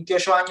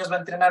 28 años va a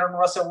entrenar a un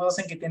Russell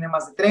Wilson que tiene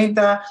más de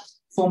 30,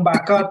 fue un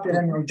backup de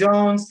Daniel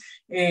Jones,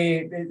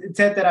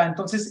 etcétera.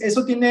 Entonces,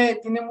 eso tiene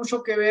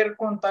mucho que ver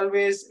con tal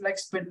vez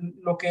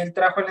lo que él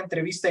trajo en la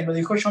entrevista, y lo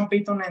dijo Sean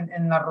Payton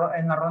en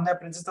la ronda de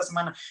prensa esta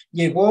semana.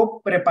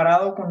 Llegó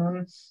preparado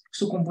con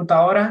su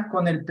computadora,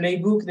 con el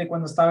playbook de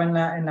cuando estaba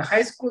en la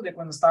high school, de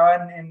cuando estaba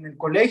en el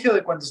colegio,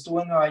 de cuando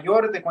estuvo en Nueva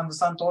York, de cuando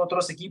estaban todos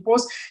otros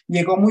equipos.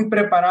 Llegó muy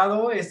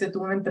preparado,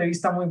 tuvo una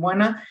entrevista muy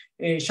buena.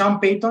 Sean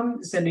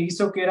Payton se le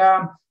hizo que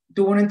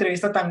tuvo una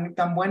entrevista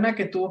tan buena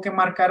que tuvo que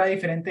marcar a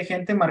diferente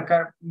gente,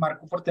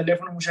 marcó por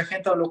teléfono mucha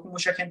gente, habló con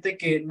mucha gente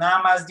que nada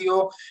más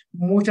dio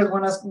muchas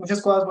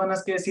cosas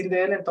buenas que decir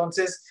de él.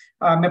 Entonces,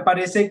 me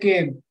parece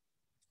que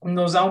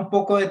nos da un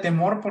poco de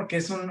temor porque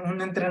es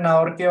un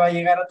entrenador que va a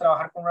llegar a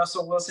trabajar con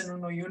Russell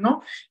Wilson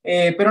 1-1,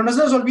 pero no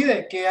se nos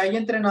olvide que hay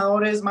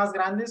entrenadores más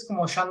grandes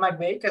como Sean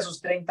McVay, que a sus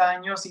 30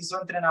 años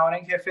hizo entrenador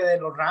en jefe de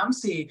los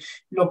Rams y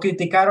lo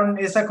criticaron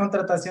esa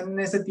contratación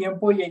en ese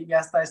tiempo, y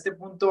hasta este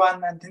punto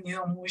han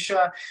tenido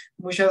muchas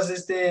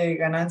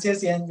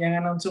ganancias y han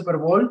ganado un Super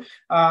Bowl.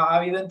 Ha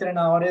habido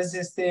entrenadores,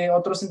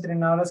 otros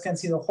entrenadores que han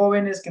sido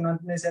jóvenes, que no han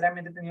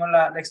necesariamente tenido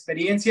la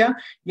experiencia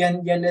y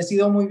les ha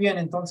ido muy bien.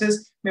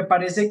 Entonces, me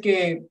parece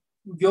que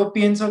yo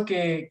pienso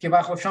que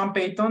bajo Sean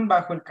Payton,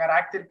 bajo el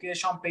carácter que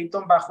es Sean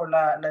Payton, bajo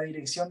la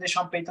dirección de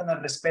Sean Payton, el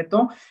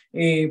respeto,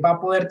 va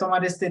a poder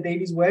tomar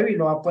Davis Webb y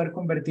lo va a poder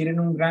convertir en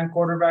un gran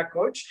quarterback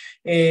coach.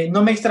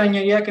 No me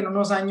extrañaría que en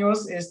unos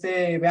años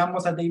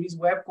veamos a Davis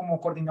Webb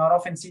como coordinador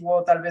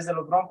ofensivo tal vez de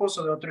los Broncos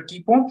o de otro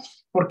equipo,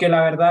 porque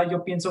la verdad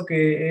yo pienso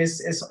que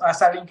es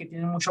alguien que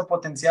tiene mucho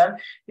potencial,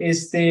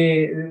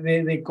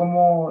 de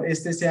cómo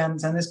se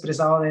han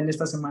expresado de él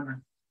esta semana.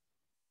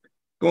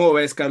 ¿Cómo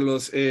ves,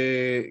 Carlos?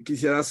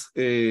 Quisieras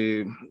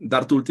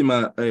dar tu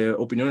última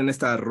opinión en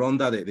esta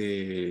ronda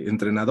de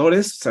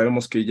entrenadores.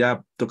 Sabemos que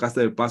ya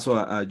tocaste de paso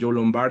a Joe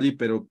Lombardi,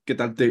 pero ¿qué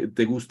tal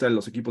te gustan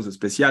los equipos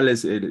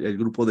especiales, el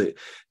grupo de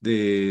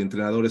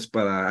entrenadores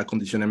para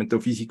acondicionamiento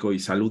físico y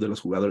salud de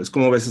los jugadores?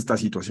 ¿Cómo ves esta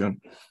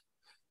situación?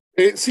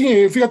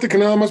 Sí, fíjate que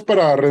nada más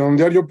para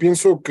redondear, yo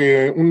pienso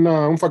que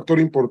un factor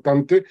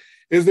importante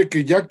es de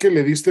que ya que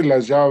le diste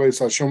las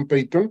llaves a Sean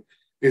Payton,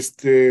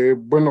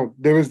 bueno,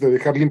 debes de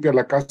dejar limpia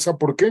la casa.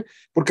 ¿Por qué?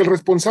 Porque el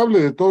responsable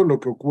de todo lo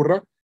que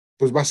ocurra,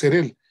 pues va a ser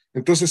él.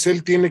 Entonces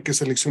él tiene que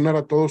seleccionar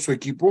a todo su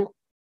equipo,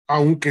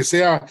 aunque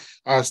sea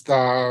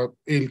hasta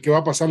el que va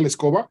a pasar la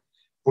escoba.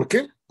 ¿Por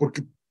qué?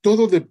 Porque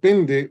todo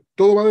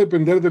va a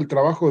depender del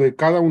trabajo de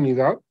cada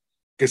unidad,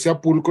 que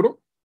sea pulcro,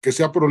 que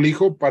sea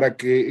prolijo, para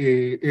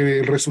que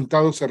el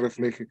resultado se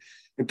refleje.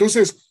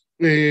 Entonces,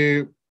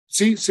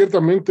 sí,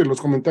 ciertamente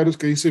los comentarios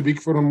que dice Vic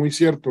fueron muy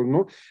ciertos,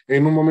 ¿no?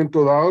 En un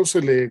momento dado se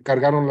le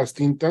cargaron las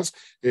tintas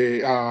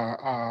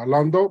a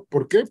Lando.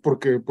 ¿Por qué?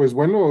 Porque, pues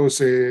bueno,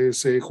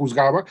 se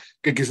juzgaba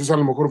que quizás a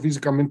lo mejor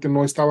físicamente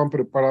no estaban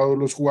preparados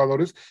los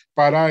jugadores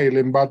para el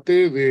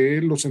embate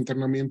de los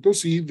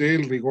entrenamientos y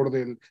del rigor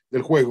del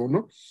juego,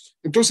 ¿no?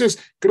 Entonces,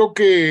 creo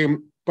que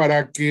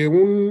para que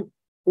un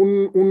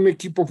un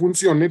equipo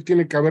funcione,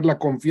 tiene que haber la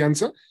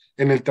confianza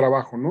en el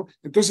trabajo, ¿no?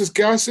 Entonces,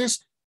 ¿qué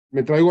haces?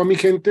 Me traigo a mi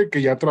gente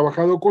que ya ha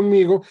trabajado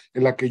conmigo,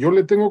 en la que yo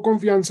le tengo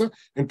confianza,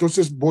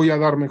 entonces voy a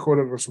dar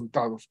mejores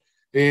resultados.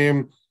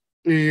 Eh,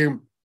 eh,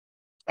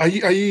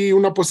 hay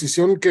una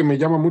posición que me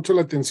llama mucho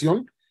la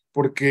atención,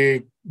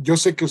 porque yo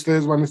sé que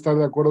ustedes van a estar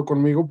de acuerdo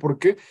conmigo,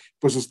 porque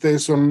pues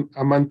ustedes son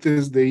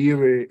amantes de ir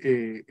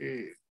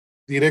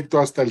directo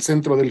hasta el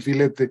centro del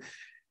filete.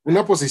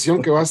 Una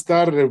posición que va a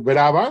estar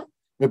brava,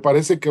 me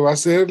parece que va a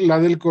ser la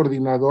del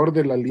coordinador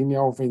de la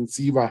línea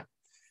ofensiva.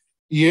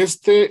 Y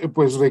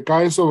pues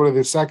recae sobre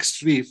de Zach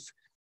Strief,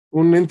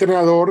 un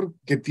entrenador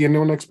que tiene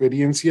una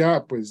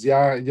experiencia, pues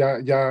ya,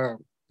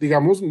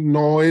 digamos,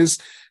 no es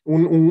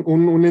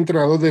un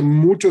entrenador de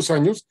muchos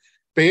años,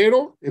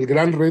 pero el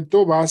gran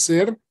reto va a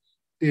ser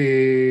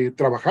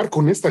trabajar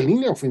con esta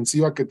línea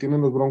ofensiva que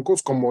tienen los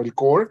Broncos como el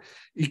core,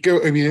 y que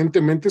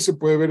evidentemente se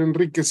puede ver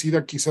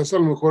enriquecida quizás a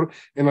lo mejor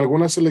en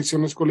algunas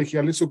selecciones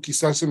colegiales o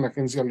quizás en la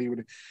agencia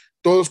libre.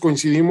 Todos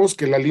coincidimos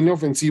que la línea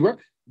ofensiva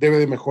debe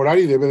de mejorar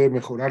y debe de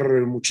mejorar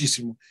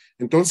muchísimo.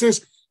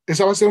 Entonces,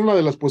 esa va a ser una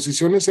de las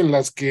posiciones en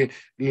las que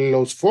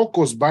los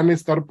focos van a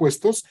estar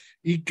puestos,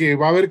 y que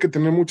va a haber que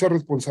tener mucha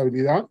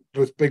responsabilidad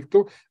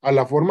respecto a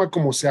la forma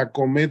como se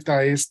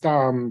acometa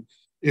esta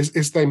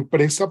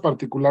empresa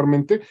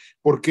particularmente,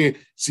 porque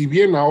si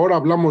bien ahora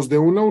hablamos de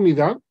una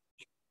unidad,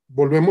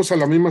 volvemos a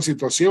la misma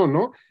situación,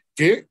 ¿no?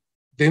 Que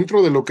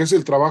dentro de lo que es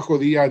el trabajo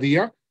día a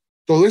día,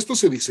 todo esto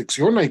se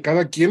disecciona y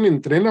cada quien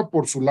entrena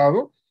por su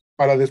lado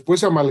para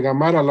después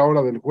amalgamar a la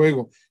hora del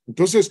juego.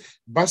 Entonces,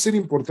 va a ser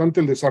importante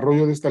el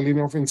desarrollo de esta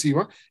línea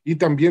ofensiva, y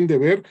también de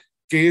ver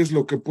qué es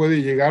lo que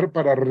puede llegar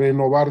para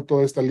renovar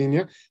toda esta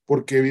línea,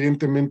 porque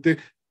evidentemente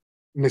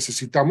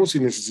necesitamos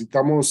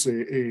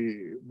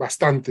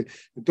bastante.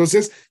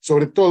 Entonces,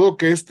 sobre todo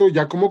que esto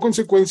ya como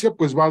consecuencia,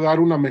 pues va a dar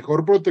una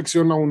mejor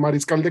protección a un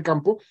mariscal de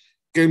campo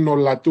que no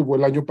la tuvo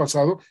el año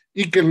pasado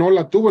y que no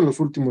la tuvo en los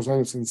últimos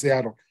años en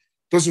Seattle.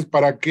 Entonces,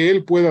 para que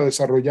él pueda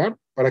desarrollar,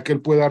 para que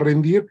él pueda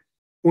rendir,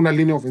 una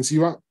línea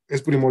ofensiva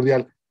es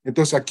primordial.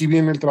 Entonces, aquí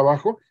viene el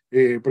trabajo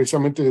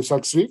precisamente de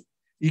Zach Strief,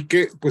 y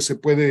que pues se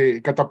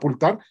puede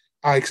catapultar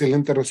a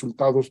excelentes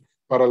resultados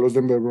para los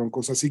Denver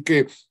Broncos. Así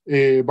que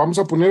vamos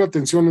a poner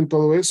atención en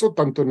todo eso,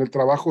 tanto en el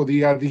trabajo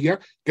día a día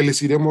que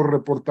les iremos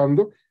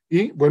reportando,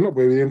 y bueno,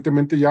 pues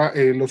evidentemente ya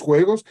los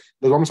juegos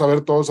los vamos a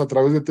ver todos a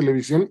través de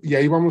televisión, y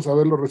ahí vamos a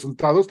ver los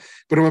resultados,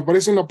 pero me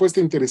parece una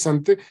apuesta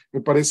interesante, me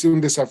parece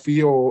un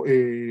desafío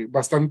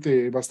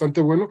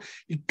bastante bueno,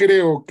 y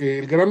creo que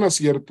el gran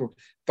acierto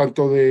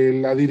tanto de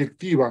la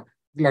directiva,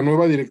 la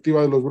nueva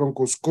directiva de los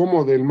Broncos,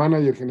 como del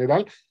manager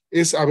general,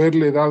 es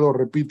haberle dado,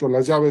 repito,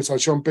 las llaves a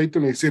Sean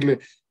Payton y decirle: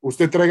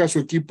 usted traiga su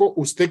equipo,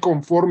 usted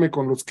conforme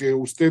con los que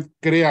usted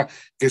crea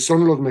que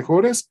son los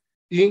mejores,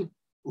 y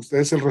usted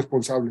es el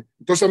responsable.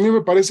 Entonces, a mí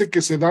me parece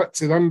que se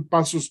dan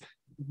pasos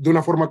de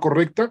una forma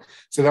correcta,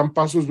 se dan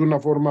pasos de una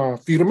forma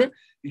firme,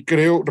 y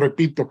creo,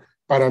 repito,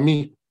 para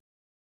mí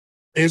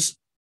es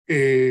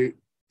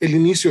el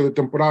inicio de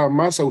temporada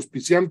más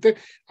auspiciante,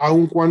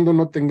 aun cuando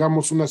no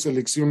tengamos unas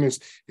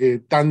elecciones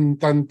tan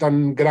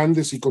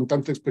grandes y con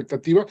tanta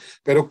expectativa,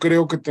 pero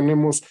creo que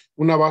tenemos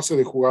una base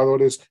de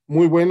jugadores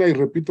muy buena y,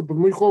 repito, pues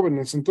muy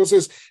jóvenes.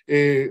 Entonces,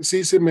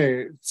 sí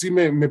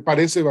me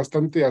parece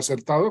bastante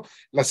acertado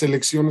las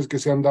elecciones que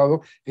se han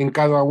dado en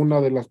cada una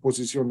de las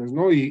posiciones,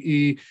 ¿no?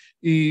 Y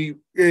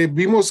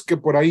vimos que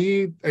por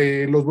ahí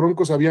los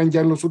Broncos habían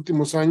ya en los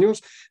últimos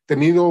años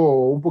tenido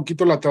un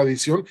poquito la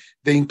tradición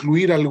de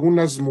incluir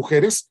algunas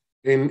mujeres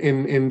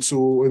en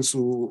su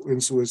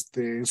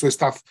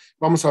staff.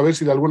 Vamos a ver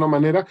si de alguna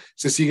manera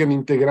se siguen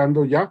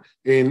integrando ya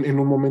en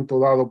un momento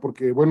dado,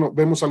 porque bueno,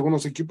 vemos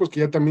algunos equipos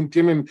que ya también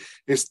tienen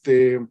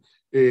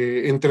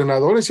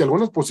entrenadores y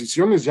algunas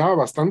posiciones ya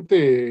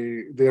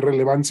bastante de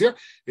relevancia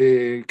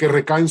que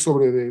recaen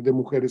sobre de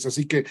mujeres,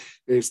 así que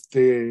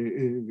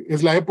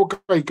es la época,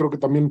 y creo que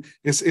también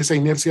esa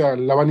inercia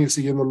la van a ir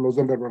siguiendo los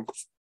Denver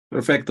Broncos.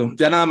 Perfecto.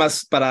 Ya nada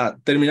más para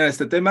terminar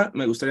este tema,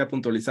 me gustaría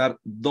puntualizar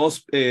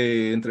dos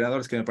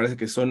entrenadores que me parece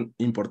que son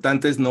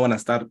importantes, no van a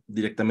estar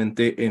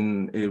directamente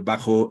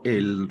bajo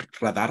el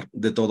radar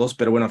de todos,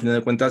 pero bueno, a final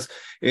de cuentas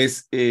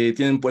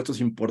tienen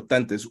puestos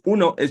importantes.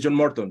 Uno es John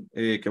Morton,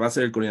 que va a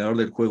ser el coordinador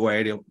del juego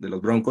aéreo de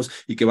los Broncos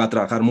y que va a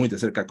trabajar muy de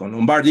cerca con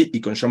Lombardi y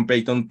con Sean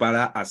Payton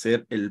para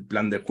hacer el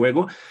plan de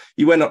juego.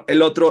 Y bueno,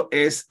 el otro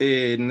es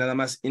nada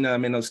más y nada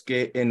menos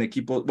que en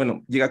equipo,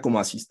 bueno, llega como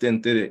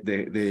asistente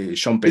de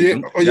Sean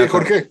Payton. Oye,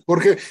 Jorge,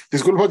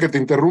 disculpa que te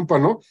interrumpa,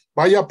 ¿no?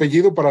 Vaya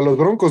apellido para los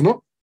Broncos,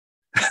 ¿no?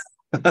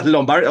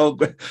 Lombardi.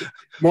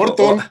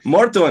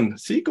 Morton,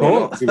 sí, como no,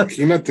 no.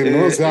 Imagínate,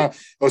 ¿no?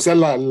 O sea,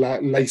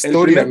 la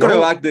historia, el primer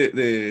quarterback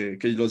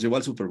que los llevó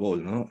al Super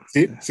Bowl, ¿no?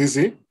 Sí.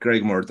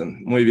 Craig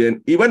Morton, muy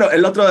bien. Y bueno,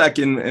 el otro a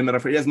quien me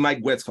refería es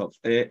Mike Westhoff.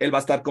 Él va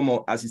a estar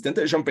como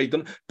asistente de Sean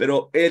Payton,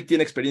 pero él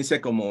tiene experiencia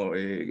como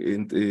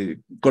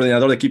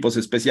coordinador de equipos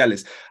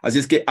especiales. Así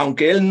es que,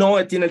 aunque él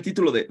no tiene el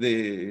título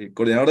de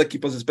coordinador de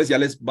equipos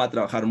especiales, va a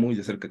trabajar muy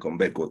de cerca con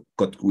Beco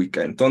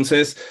Kotwicka.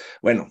 Entonces,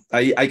 bueno,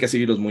 ahí hay que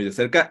seguirlos muy de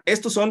cerca.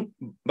 Estos son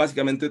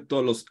básicamente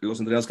todos los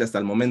entrenadores que hasta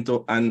el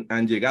momento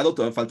han llegado.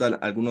 Todavía faltan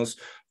algunos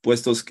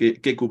puestos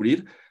que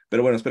cubrir.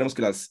 Pero bueno, esperemos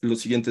que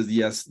los siguientes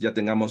días ya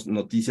tengamos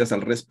noticias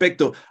al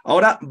respecto.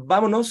 Ahora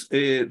vámonos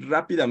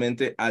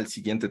rápidamente al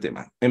siguiente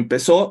tema.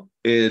 Empezó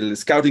el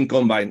Scouting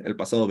Combine el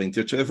pasado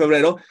 28 de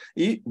febrero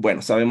y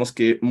bueno, sabemos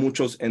que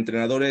muchos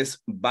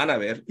entrenadores van a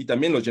ver y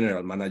también los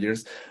general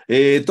managers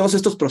todos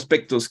estos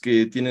prospectos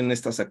que tienen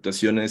estas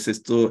actuaciones,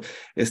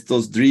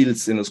 estos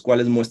drills en los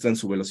cuales muestran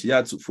su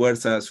velocidad, su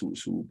fuerza,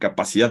 su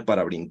capacidad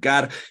para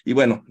brincar y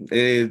bueno,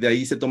 de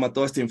ahí se toma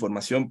toda esta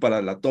información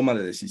para la toma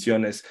de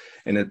decisiones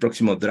en el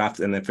próximo draft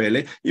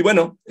NFL y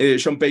bueno,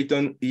 Sean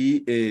Payton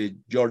y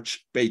George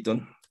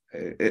Paton.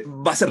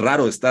 Va a ser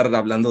raro estar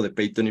hablando de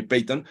Peyton y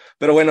Peyton,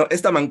 pero bueno,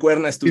 esta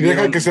mancuerna estuvieron... Y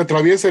deja que se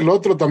atraviese el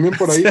otro también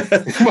por ahí.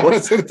 Van a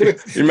ser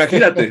tres.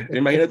 Imagínate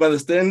cuando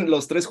estén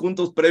los tres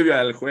juntos previo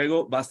al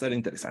juego, va a estar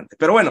interesante.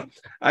 Pero bueno,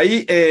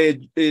 ahí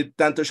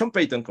tanto Sean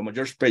Payton como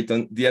George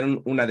Paton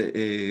dieron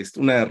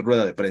una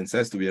rueda de prensa,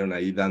 estuvieron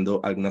ahí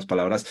dando algunas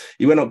palabras.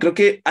 Y bueno, creo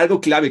que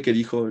algo clave que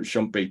dijo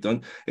Sean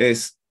Payton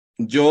es: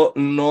 yo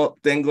no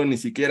tengo ni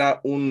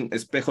siquiera un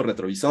espejo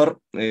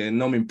retrovisor,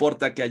 no me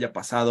importa qué haya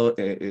pasado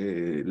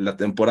la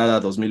temporada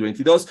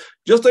 2022,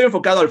 yo estoy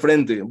enfocado al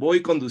frente,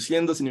 voy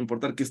conduciendo sin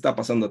importar qué está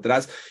pasando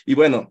atrás, y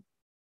bueno,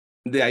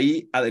 de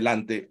ahí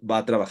adelante va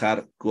a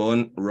trabajar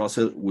con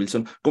Russell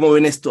Wilson. ¿Cómo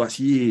ven esto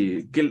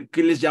así?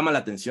 ¿Qué les llama la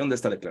atención de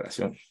esta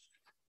declaración?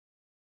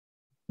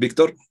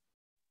 Víctor.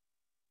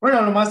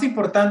 Bueno, lo más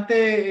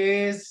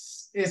importante es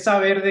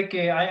saber de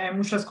que hay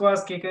muchas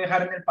cosas que hay que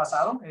dejar en el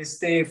pasado.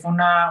 Fue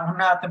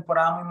una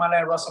temporada muy mala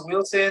de Russell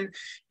Wilson.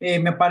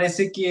 Me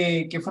parece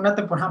que fue una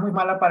temporada muy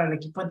mala para el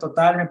equipo en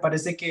total. Me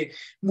parece que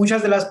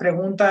muchas de las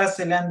preguntas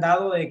se le han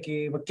dado de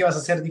que qué vas a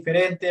hacer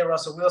diferente,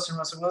 Russell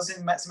Wilson.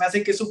 Se me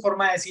hace que es su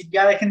forma de decir,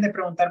 ya dejen de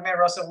preguntarme a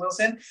Russell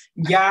Wilson,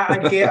 ya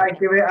hay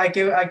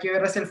que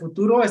ver hacia el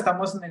futuro.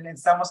 Estamos en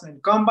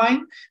el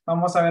Combine,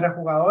 vamos a ver a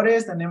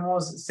jugadores,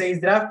 tenemos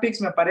 6 draft picks,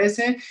 me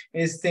parece,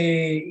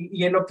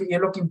 y es lo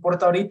que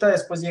importa ahorita.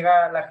 Después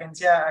llega la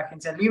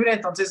agencia libre,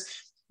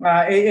 entonces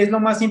es lo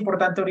más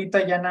importante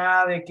ahorita. Ya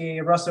nada de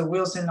que Russell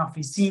Wilson en la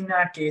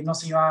oficina, que no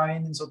se llevaba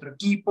bien en su otro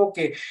equipo,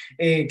 que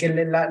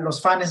los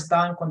fans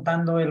estaban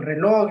contando el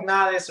reloj,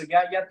 nada de eso,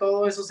 ya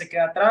todo eso se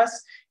queda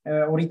atrás.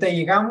 Ahorita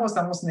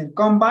estamos en el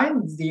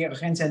Combine, de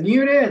agencia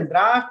libre, el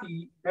draft,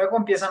 y luego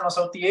empiezan los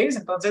OTAs,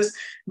 entonces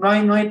no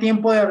hay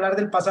tiempo de hablar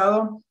del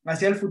pasado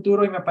hacia el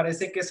futuro, y me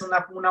parece que es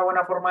una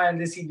buena forma de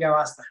decir ya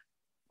basta.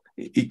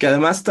 Y que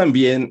además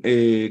también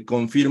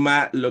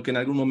confirma lo que en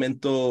algún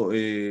momento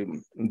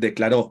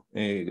declaró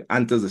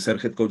antes de ser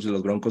head coach de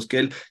los Broncos, que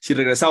él, si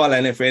regresaba a la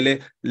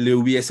NFL, le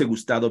hubiese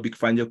gustado Vic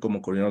Fangio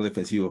como coordinador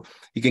defensivo,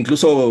 y que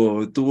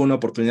incluso tuvo una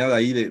oportunidad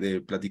ahí de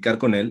platicar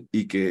con él,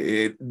 y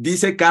que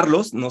dice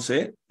Carlos, no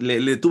sé,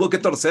 le tuvo que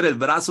torcer el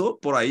brazo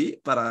por ahí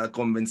para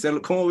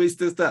convencerlo. ¿Cómo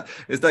viste esta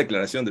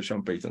declaración de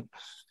Sean Payton?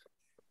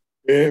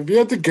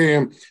 Fíjate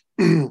que...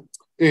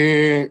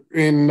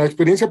 en la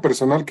experiencia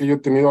personal que yo he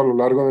tenido a lo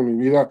largo de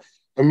mi vida,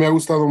 a mí me ha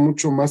gustado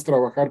mucho más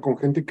trabajar con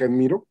gente que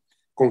admiro,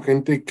 con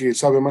gente que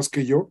sabe más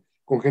que yo,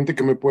 con gente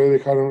que me puede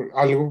dejar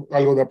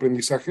algo de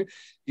aprendizaje.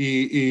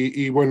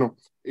 Y bueno,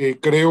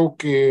 creo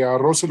que a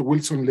Russell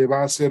Wilson le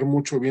va a hacer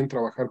mucho bien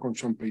trabajar con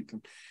Sean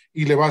Payton,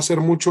 y le va a hacer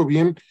mucho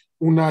bien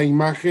una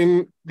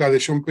imagen, la de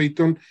Sean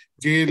Payton,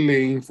 que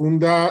le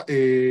infunda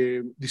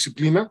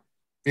disciplina,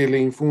 que le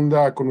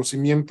infunda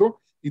conocimiento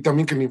y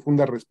también que le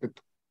infunda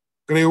respeto.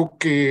 Creo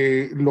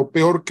que lo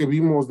peor que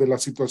vimos de la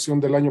situación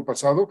del año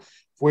pasado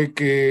fue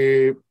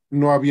que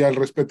no había el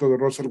respeto de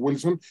Russell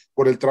Wilson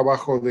por el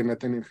trabajo de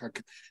Nathaniel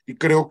Hackett. Y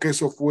creo que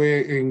eso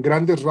fue, en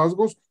grandes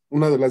rasgos,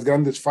 una de las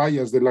grandes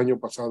fallas del año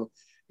pasado.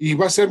 Y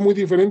va a ser muy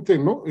diferente,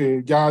 ¿no?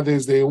 Ya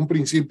desde un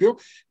principio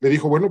le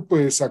dijo, bueno,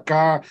 pues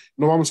acá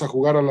no vamos a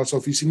jugar a las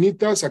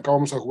oficinitas, acá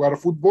vamos a jugar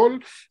fútbol,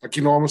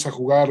 aquí no vamos a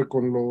jugar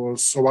con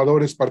los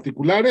sobadores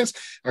particulares,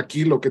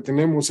 aquí lo que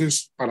tenemos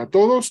es para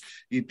todos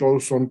y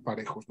todos son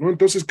parejos, ¿no?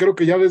 Entonces creo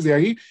que ya desde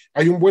ahí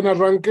hay un buen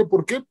arranque.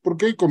 ¿Por qué?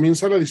 Porque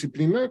comienza la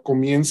disciplina,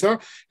 comienza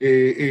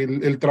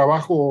el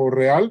trabajo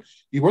real.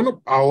 Y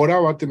bueno, ahora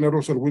va a tener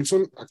Russell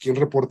Wilson a quien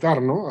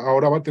reportar, ¿no?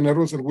 Ahora va a tener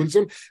Russell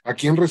Wilson a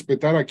quien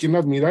respetar, a quien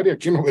admirar y a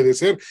quien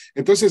obedecer.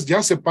 Entonces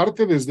ya se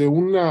parte desde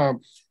una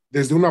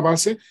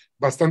base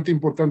bastante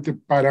importante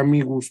para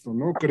mi gusto,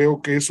 ¿no?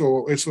 Creo que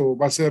eso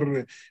va a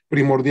ser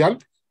primordial,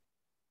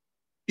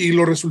 y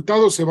los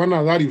resultados se van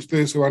a dar y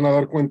ustedes se van a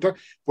dar cuenta,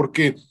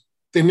 porque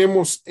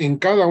tenemos en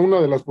cada una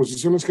de las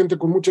posiciones gente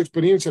con mucha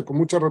experiencia, con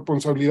mucha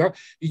responsabilidad,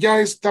 y ya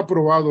está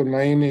probado en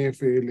la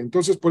NFL.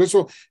 Entonces, por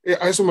eso,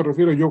 a eso me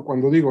refiero yo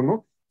cuando digo,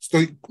 ¿no?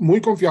 Estoy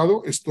muy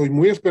confiado, estoy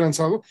muy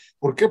esperanzado.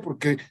 ¿Por qué?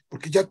 Porque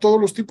ya todos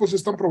los tipos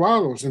están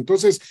probados.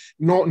 Entonces,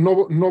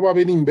 no va a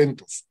haber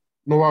inventos,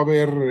 no va a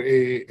haber,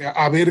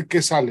 a ver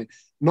qué sale.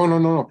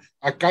 No.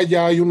 Acá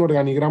ya hay un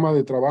organigrama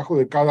de trabajo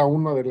de cada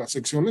una de las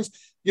secciones,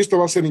 y esto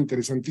va a ser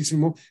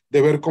interesantísimo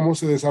de ver cómo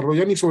se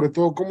desarrollan y sobre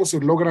todo cómo se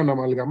logran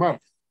amalgamar.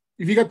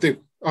 Y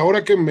fíjate,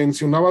 ahora que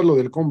mencionabas lo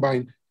del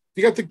Combine,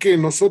 Fíjate que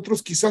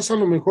nosotros quizás a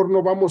lo mejor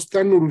no vamos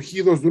tan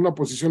urgidos de una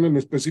posición en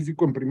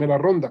específico en primera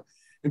ronda.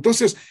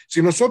 Entonces,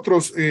 si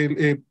nosotros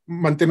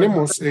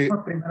mantenemos...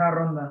 primera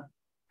ronda.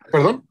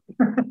 ¿Perdón?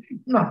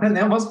 No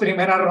tenemos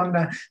primera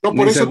ronda. No,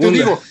 por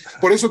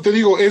eso te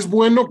digo, es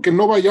bueno que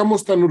no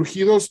vayamos tan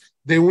urgidos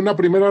de una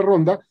primera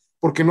ronda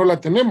porque no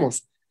la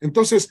tenemos.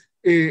 Entonces,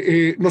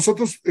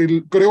 nosotros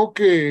creo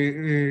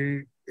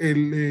que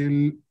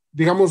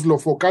digamos, lo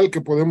focal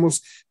que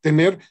podemos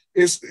tener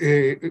es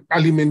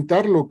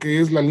alimentar lo que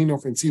es la línea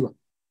ofensiva.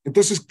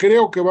 Entonces,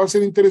 creo que va a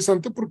ser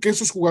interesante porque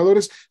esos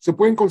jugadores se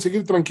pueden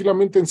conseguir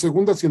tranquilamente en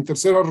segundas y en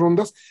terceras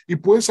rondas y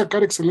puedes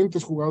sacar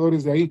excelentes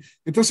jugadores de ahí.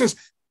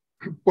 Entonces,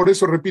 por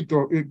eso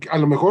repito, a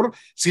lo mejor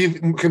si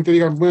gente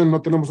diga, bueno,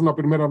 no tenemos una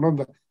primera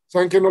ronda,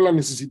 ¿saben qué? No la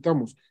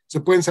necesitamos. Se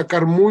pueden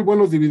sacar muy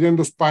buenos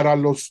dividendos para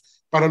los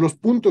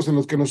puntos en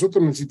los que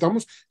nosotros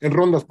necesitamos en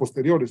rondas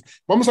posteriores.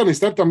 Vamos a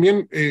necesitar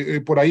también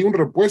por ahí un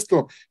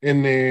repuesto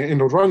en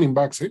los running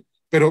backs,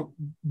 pero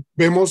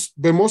vemos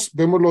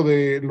lo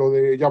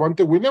de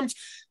Javonte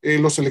Williams,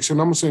 lo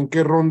seleccionamos en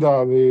qué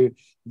ronda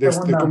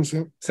 ¿cómo se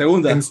llama?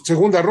 Segunda. En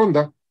segunda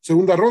ronda.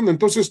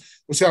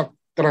 Entonces, o sea,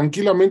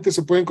 tranquilamente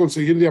se pueden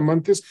conseguir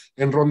diamantes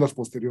en rondas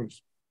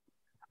posteriores.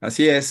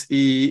 Así es,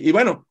 y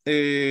bueno,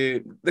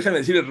 déjame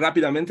decir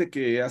rápidamente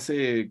que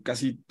hace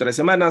casi 3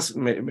 semanas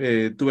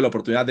tuve la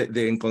oportunidad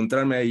de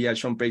encontrarme ahí a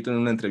Sean Payton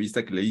en una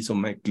entrevista que le hizo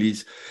Mike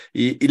Cleese,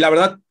 y la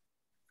verdad,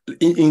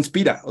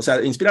 inspira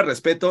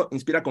respeto,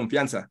 inspira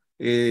confianza,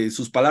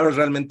 sus palabras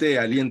realmente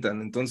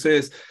alientan.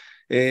 Entonces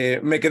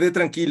me quedé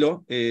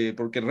tranquilo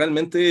porque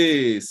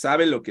realmente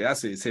sabe lo que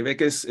hace, se ve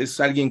que es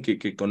alguien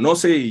que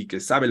conoce y que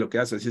sabe lo que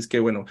hace. Así es que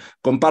bueno,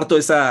 comparto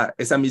esa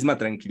misma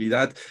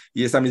tranquilidad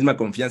y esa misma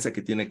confianza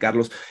que tiene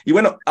Carlos. Y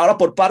bueno, ahora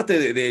por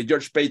parte de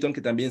George Paton,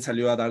 que también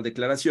salió a dar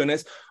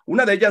declaraciones,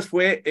 una de ellas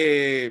fue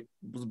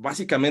pues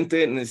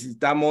básicamente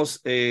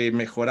necesitamos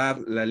mejorar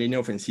la línea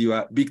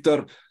ofensiva.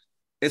 Víctor,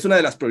 ¿es una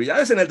de las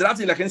prioridades en el draft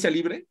y en la agencia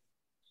libre?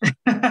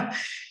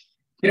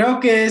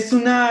 Creo que es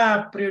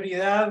una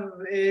prioridad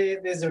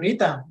desde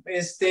ahorita,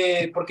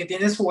 porque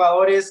tienes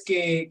jugadores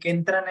que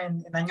entran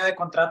en año de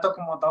contrato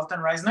como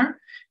Dalton Risner,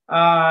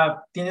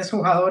 tienes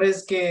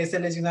jugadores que se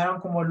lesionaron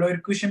como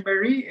Lloyd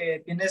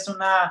Cushenberry, tienes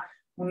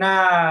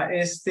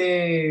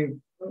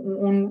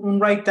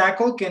un right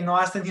tackle que no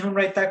has tenido un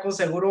right tackle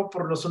seguro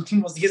por los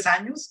últimos 10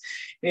 años,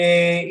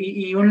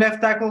 y un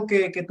left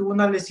tackle que tuvo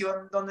una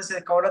lesión donde se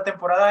acabó la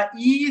temporada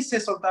y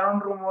se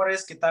soltaron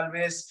rumores que tal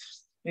vez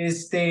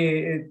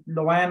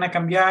lo vayan a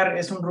cambiar.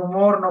 Es un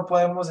rumor, no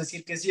podemos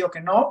decir que sí o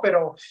que no,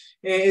 pero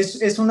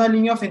es una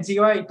línea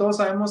ofensiva y todos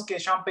sabemos que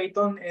Sean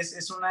Payton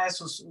es una de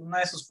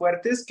sus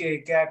fuertes,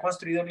 que ha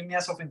construido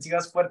líneas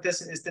ofensivas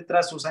fuertes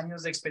tras sus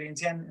años de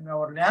experiencia en Nueva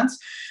Orleans.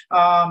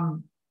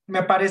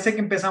 Me parece que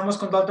empezamos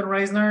con Dalton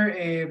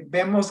Risner,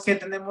 vemos que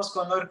tenemos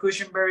con Lloyd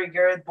Cushenberry,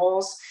 Garrett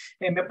Bowles,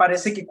 me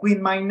parece que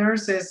Quinn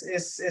Miners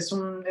es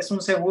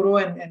un seguro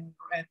en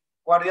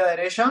guardia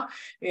derecha.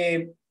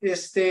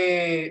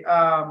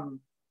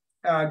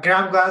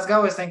 Graham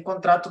Glasgow está en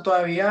contrato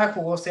todavía,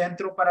 jugó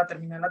centro para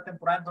terminar la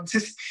temporada.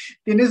 Entonces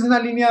tienes una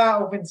línea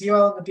ofensiva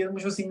donde tienes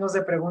muchos signos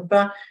de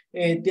pregunta.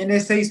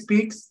 Tienes 6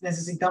 picks,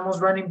 necesitamos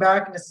running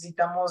back,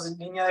 necesitamos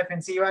línea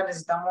defensiva,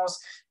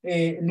 necesitamos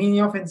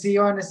línea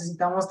ofensiva,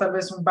 necesitamos tal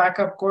vez un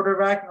backup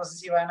quarterback. No sé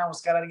si vayan a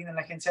buscar a alguien en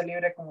la agencia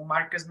libre como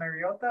Marcus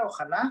Mariota,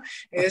 ojalá.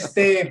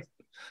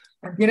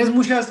 Tienes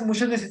muchas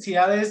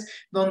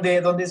necesidades donde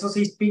esos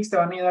 6 picks te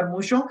van a ayudar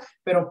mucho,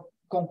 pero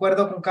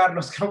concuerdo con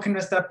Carlos, creo que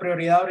nuestra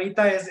prioridad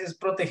ahorita es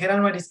proteger al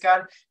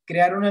mariscal,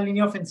 crear una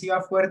línea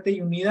ofensiva fuerte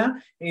y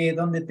unida,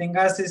 donde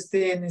tengas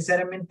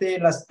necesariamente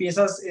las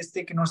piezas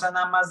que no sean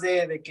nada más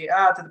de que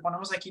te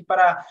ponemos aquí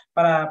para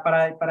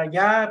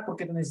allá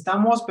porque te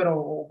necesitamos, pero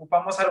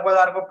ocupamos algo a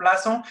largo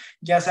plazo,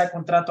 ya sea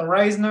contrato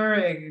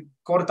Risner,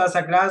 cortas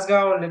a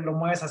Glasgow, lo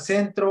mueves a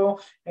centro,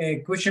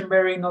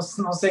 Cushenberry, no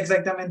sé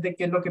exactamente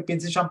qué es lo que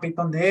piensa Sean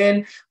Payton de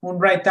él.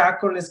 Un right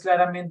tackle es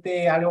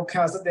claramente algo que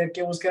vas a tener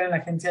que buscar en la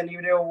agencia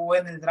libre o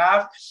en el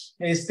draft.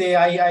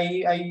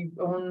 Hay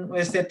un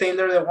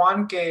Taylor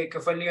Dewan que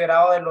fue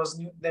liberado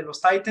de los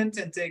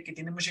Titans, que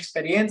tiene mucha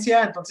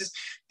experiencia. Entonces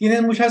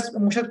tienen muchas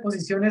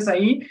posiciones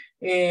ahí.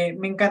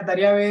 Me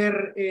encantaría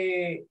ver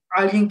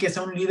alguien que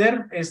sea un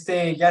líder,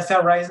 ya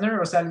sea Risner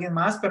o sea alguien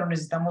más, pero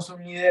necesitamos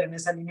un líder en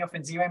esa línea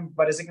ofensiva, y me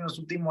parece que en los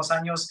últimos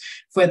años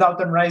fue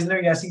Dalton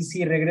Risner, y así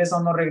si regresa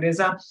o no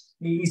regresa,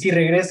 y si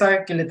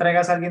regresa, que le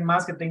traigas a alguien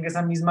más que tenga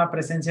esa misma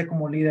presencia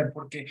como líder,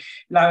 porque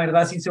la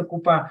verdad sí se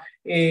ocupa,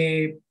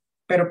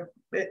 pero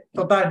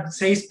total,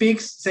 6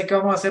 picks, sé que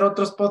vamos a hacer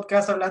otros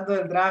podcasts hablando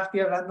del draft y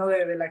hablando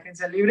de la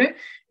agencia libre,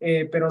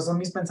 pero son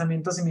mis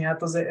pensamientos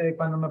inmediatos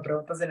cuando me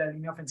preguntas de la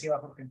línea ofensiva,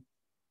 Jorge.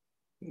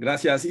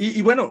 Gracias.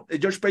 Y bueno,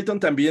 George Payton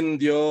también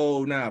dio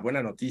una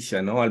buena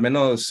noticia, ¿no? Al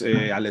menos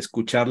al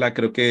escucharla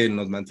creo que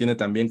nos mantiene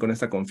también con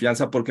esta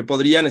confianza porque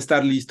podrían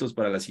estar listos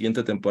para la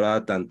siguiente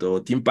temporada,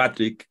 tanto Tim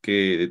Patrick,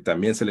 que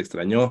también se le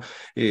extrañó,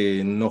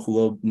 no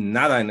jugó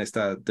nada en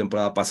esta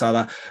temporada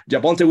pasada,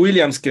 Javonte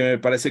Williams, que me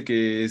parece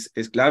que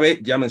es clave,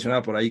 ya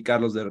mencionaba por ahí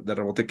Carlos de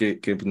rebote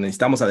que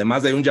necesitamos,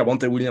 además de un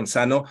Javonte Williams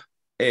sano,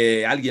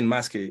 alguien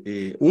más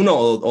que uno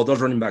o dos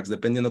running backs,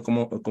 dependiendo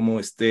cómo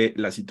esté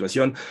la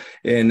situación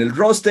en el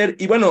roster.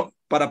 Y bueno,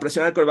 para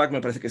presionar al quarterback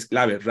me parece que es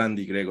clave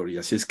Randy Gregory.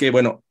 Así es que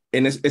bueno,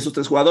 en esos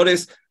tres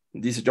jugadores,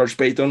 dice George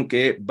Payton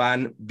que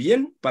van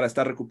bien para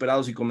estar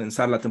recuperados y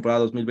comenzar la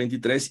temporada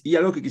 2023. Y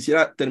algo que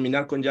quisiera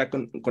terminar con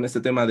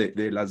este tema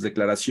de las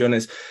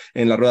declaraciones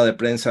en la rueda de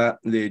prensa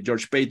de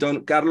George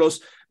Payton.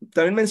 Carlos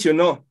también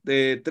mencionó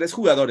dos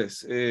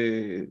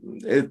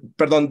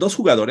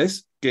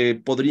jugadores que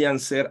podrían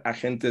ser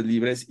agentes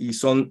libres y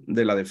son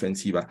de la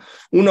defensiva.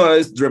 Uno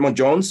es Draymond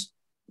Jones,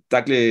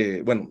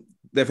 tackle, bueno,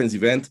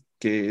 defensive end,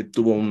 que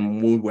tuvo un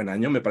muy buen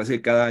año. Me parece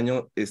que cada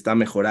año está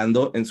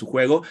mejorando en su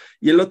juego.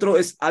 Y el otro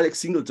es Alex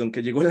Singleton,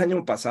 que llegó el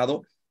año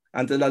pasado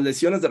ante las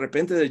lesiones de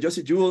repente de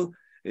Josey Jewell.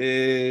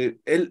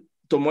 Él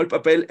tomó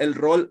el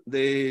rol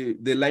de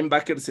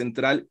linebacker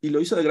central y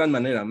lo hizo de gran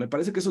manera. Me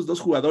parece que esos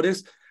dos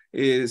jugadores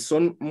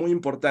son muy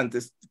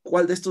importantes.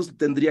 ¿Cuál de estos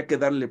tendría que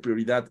darle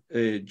prioridad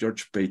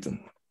George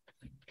Payton?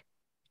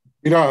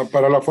 Mira,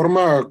 para la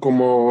forma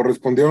como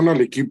respondieron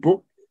al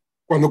equipo,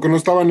 cuando que no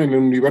estaban en el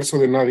universo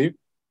de nadie,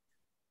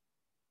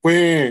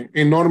 fue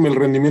enorme el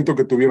rendimiento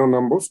que tuvieron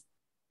ambos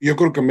y yo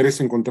creo que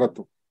merecen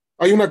contrato.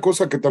 Hay una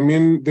cosa que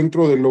también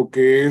dentro de lo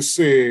que es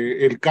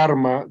el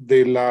karma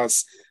de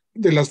las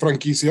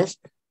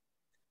franquicias,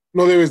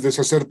 no debes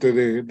deshacerte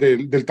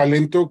del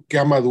talento que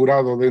ha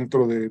madurado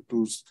dentro de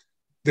tus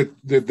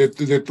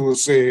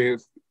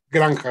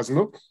granjas,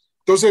 ¿no?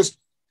 Entonces,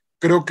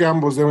 creo que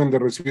ambos deben de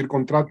recibir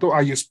contrato,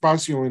 hay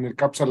espacio en el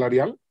cap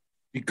salarial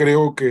y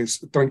creo que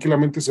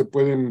tranquilamente se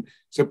pueden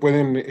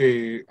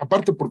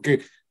aparte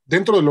porque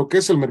dentro de lo que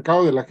es el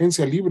mercado de la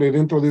agencia libre,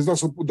 dentro de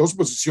estas dos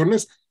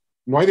posiciones,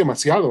 no hay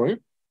demasiado,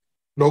 ¿eh?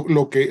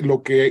 Lo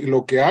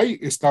que hay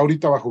está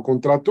ahorita bajo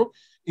contrato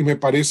y me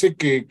parece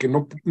que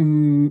no,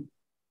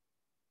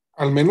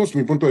 al menos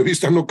mi punto de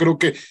vista, no creo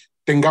que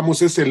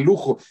tengamos ese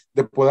lujo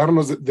de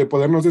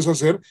podernos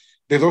deshacer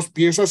de dos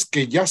piezas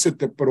que ya se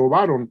te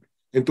probaron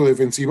en tu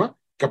defensiva,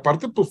 que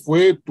aparte pues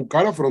fue tu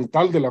cara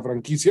frontal de la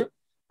franquicia,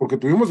 porque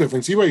tuvimos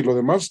defensiva y lo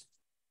demás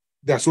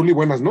de azul y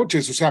buenas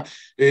noches, o sea,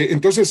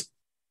 entonces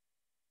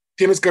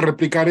tienes que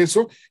replicar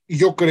eso y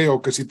yo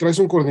creo que si traes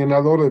un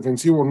coordinador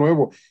defensivo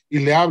nuevo y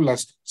le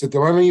hablas, se te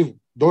van a ir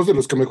dos de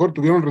los que mejor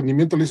tuvieron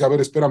rendimiento, le dices, a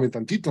ver, espérame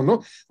tantito,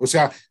 ¿no? O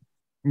sea,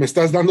 me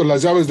estás dando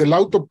las llaves del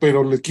auto,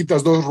 pero le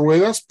quitas dos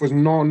ruedas, pues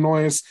no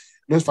es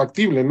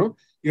factible, ¿no?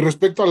 Y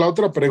respecto a la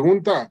otra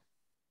pregunta,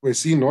 pues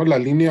sí, ¿no? La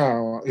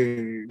línea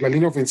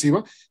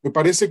ofensiva, me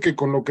parece que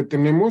con lo que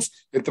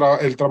tenemos,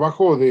 el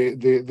trabajo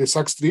de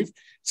Zach Strief,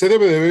 se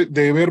debe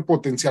de ver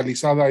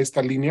potencializada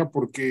esta línea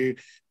porque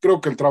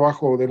creo que el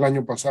trabajo del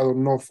año pasado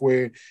no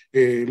fue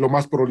lo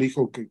más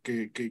prolijo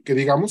que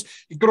digamos,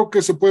 y creo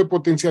que se puede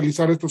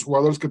potencializar estos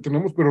jugadores que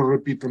tenemos, pero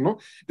repito, ¿no?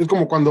 Es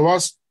como cuando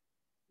vas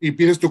y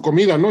pides tu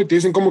comida, ¿no? Y te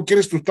dicen, ¿cómo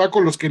quieres tus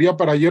tacos? Los quería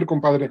para ayer,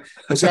 compadre.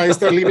 O sea,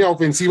 esta línea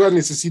ofensiva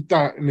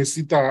necesita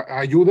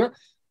ayuda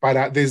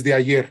desde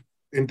ayer.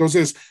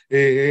 Entonces,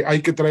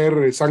 hay que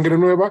traer sangre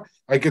nueva,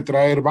 hay que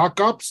traer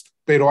backups,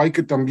 pero hay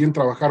que también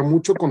trabajar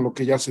mucho con lo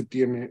que ya se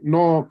tiene.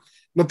 No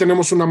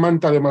tenemos una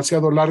manta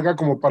demasiado larga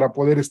como para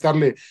poder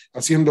estarle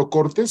haciendo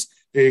cortes.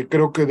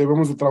 Creo que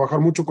debemos de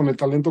trabajar mucho con el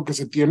talento que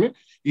se tiene.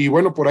 Y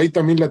bueno, por ahí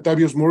también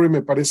Latavius Murray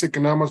me parece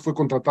que nada más fue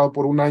contratado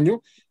por un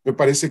año. Me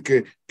parece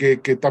que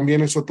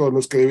también es otro de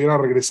los que debiera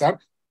regresar.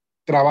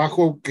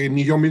 Trabajo que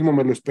ni yo mismo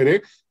me lo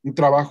esperé, un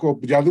trabajo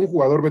ya de un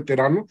jugador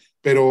veterano,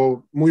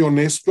 pero muy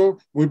honesto,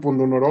 muy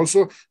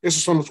pundonoroso.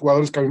 Esos son los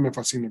jugadores que a mí me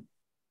fascinan.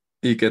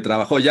 Y que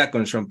trabajó ya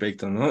con Sean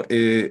Payton, ¿no?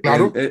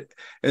 Claro.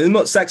 El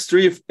mismo Zach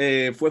Strief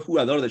fue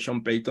jugador de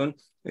Sean Payton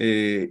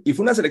y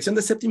fue una selección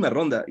de séptima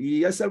ronda.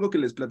 Y es algo que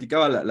les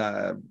platicaba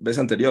la vez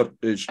anterior.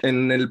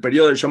 En el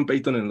periodo de Sean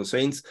Payton en los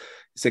Saints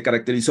se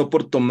caracterizó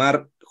por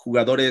tomar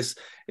jugadores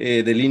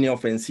de línea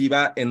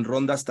ofensiva en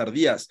rondas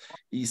tardías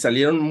y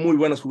salieron muy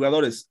buenos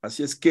jugadores.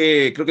 Así es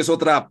que creo que es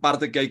otra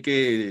parte que hay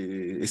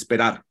que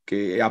esperar,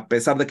 que a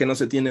pesar de que no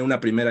se tiene una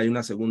primera y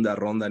una segunda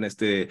ronda en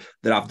este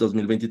draft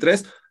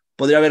 2023,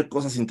 podría haber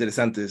cosas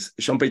interesantes.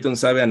 Sean Payton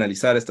sabe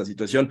analizar esta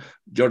situación.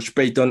 George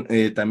Payton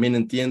también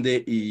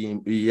entiende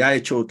y ha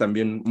hecho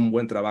también un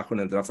buen trabajo en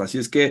el draft. Así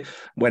es que,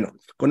 bueno,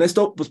 con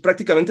esto, pues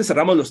prácticamente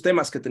cerramos los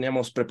temas que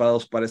teníamos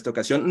preparados para esta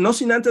ocasión. No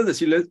sin antes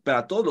decirles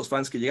para todos los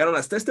fans que llegaron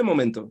hasta este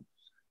momento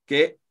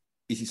que,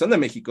 y si son de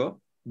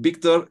México,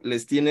 Víctor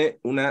les tiene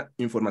una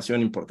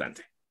información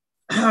importante.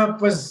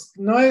 Pues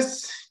no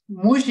es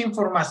mucha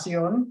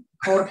información,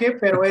 Jorge,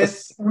 pero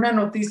es una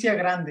noticia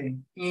grande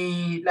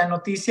y la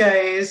noticia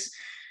es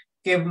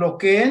que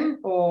bloqueen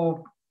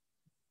o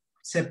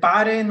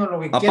separen o lo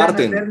que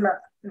Aparten. quieran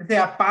hacer, se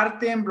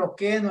aparten,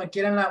 bloqueen o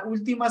quieran la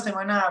última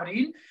semana de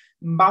abril.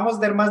 Vamos a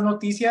dar más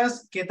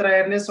noticias que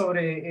traerles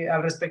sobre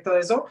al respecto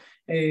de eso.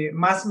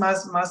 Más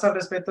al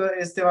respecto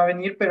va a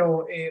venir,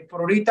 pero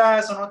por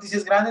ahorita son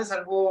noticias grandes,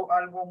 algo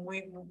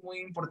muy, muy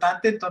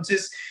importante.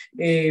 Entonces,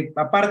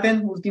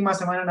 aparten, última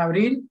semana en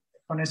abril.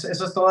 Con eso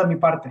es todo de mi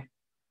parte.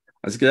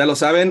 Así que ya lo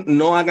saben,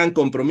 no hagan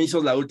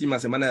compromisos la última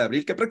semana de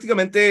abril, que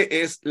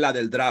prácticamente es la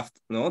del draft,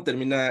 ¿no?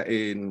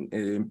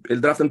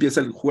 El draft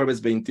empieza el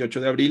jueves 28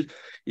 de abril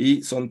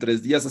y son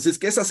 3 días. Así es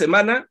que esa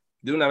semana,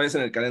 de una vez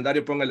en el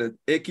calendario, póngale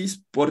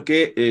X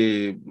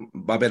porque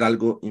va a haber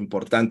algo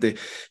importante.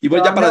 Y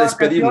voy ya para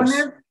despedirnos.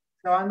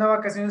 Se van de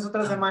vacaciones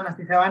otras semanas.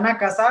 Si se van a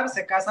casar,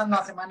 se casan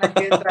la semana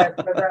que entra,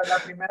 después de la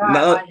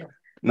primera año.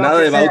 Nada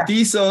de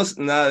bautizos,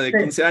 nada de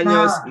 15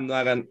 años, no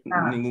hagan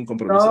ningún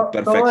compromiso.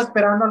 Perfecto. Todo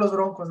esperando a los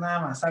Broncos,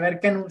 nada más, a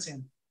ver qué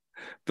anuncian.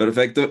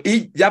 Perfecto.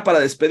 Y ya para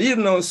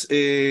despedirnos,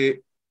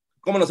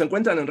 ¿cómo nos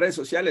encuentran en redes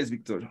sociales,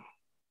 Víctor?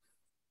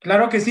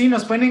 Claro que sí,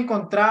 nos pueden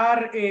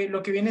encontrar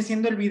lo que viene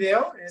siendo el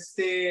video,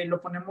 lo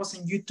ponemos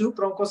en YouTube,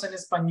 Broncos en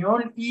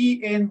Español,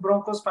 y en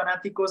Broncos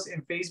Fanáticos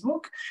en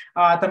Facebook.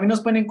 También nos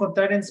pueden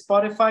encontrar en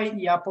Spotify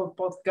y Apple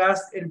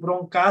Podcast, el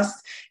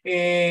Broncast.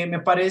 Me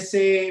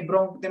parece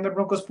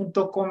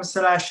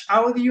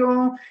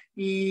denverbroncos.com/audio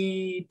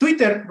y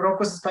Twitter,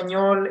 Broncos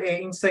Español,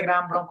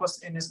 Instagram,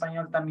 Broncos en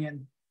Español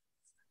también.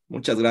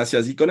 Muchas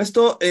gracias. Y con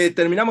esto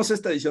terminamos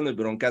esta edición del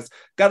Broncast.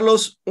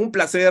 Carlos, un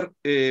placer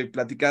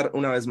platicar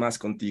una vez más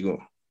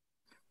contigo.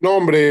 No,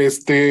 hombre,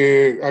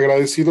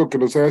 agradecido que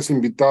nos hayas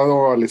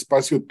invitado al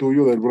espacio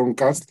tuyo del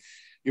Broncast.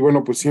 Y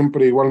bueno, pues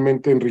siempre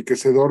igualmente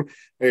enriquecedor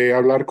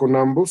hablar con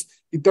ambos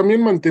y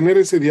también mantener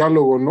ese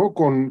diálogo, ¿no?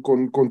 Con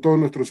todos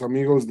nuestros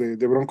amigos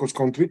de Broncos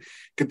Country,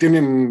 que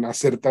tienen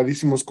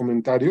acertadísimos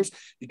comentarios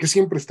y que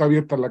siempre está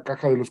abierta la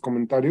caja de los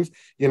comentarios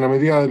y en la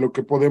medida de lo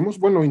que podemos,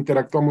 bueno,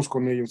 interactuamos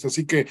con ellos.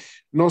 Así que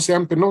no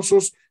sean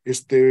penosos,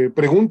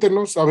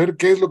 pregúntenos a ver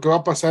qué es lo que va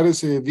a pasar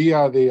ese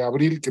día de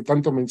abril que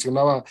tanto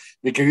mencionaba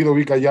mi querido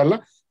Vic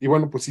Ayala. Y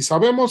bueno, pues si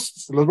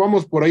sabemos, los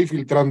vamos por ahí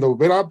filtrando,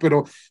 ¿verdad?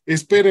 Pero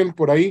esperen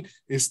por ahí,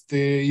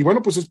 y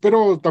bueno, pues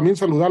espero también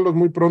saludarlos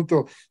muy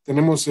pronto.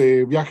 Tenemos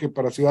viaje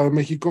para Ciudad de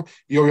México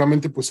y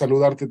obviamente pues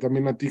saludarte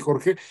también a ti,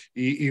 Jorge,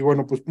 y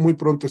bueno, pues muy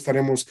pronto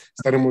estaremos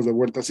de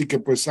vuelta. Así que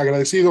pues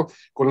agradecido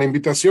con la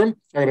invitación,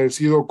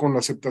 agradecido con la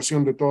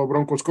aceptación de todo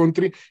Broncos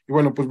Country, y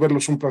bueno, pues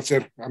verlos un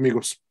placer,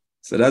 amigos.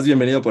 Serás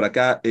bienvenido por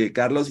acá,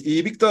 Carlos.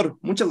 Y Víctor,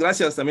 muchas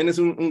gracias. También es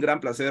un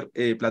gran placer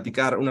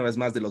platicar una vez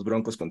más de los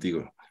Broncos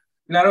contigo.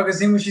 Claro que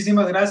sí,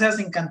 muchísimas gracias.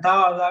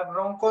 Encantado de hablar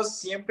Broncos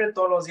siempre,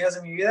 todos los días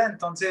de mi vida.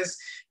 Entonces,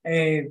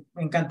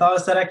 encantado de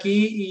estar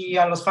aquí. Y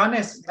a los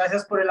fans,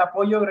 gracias por el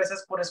apoyo,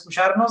 gracias por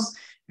escucharnos,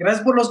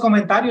 gracias por los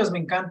comentarios. Me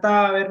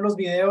encanta ver los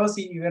videos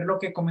y ver lo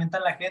que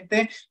comentan la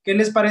gente. ¿Qué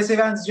les parece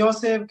Vance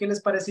Joseph? ¿Qué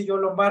les parece Joe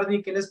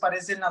Lombardi? ¿Qué les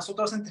parecen los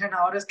otros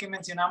entrenadores que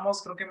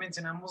mencionamos? Creo que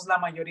mencionamos la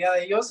mayoría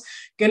de ellos.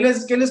 ¿Qué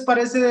les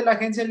parece de la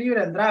agencia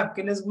libre, el draft?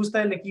 ¿Qué les gusta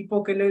del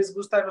equipo? ¿Qué les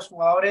gusta de los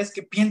jugadores?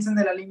 ¿Qué piensan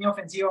de la línea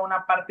ofensiva?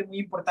 Una parte muy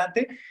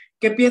importante.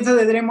 ¿Qué piensa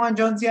de Dre'Mont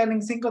Jones y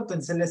Allen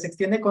Singleton? ¿Se les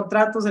extiende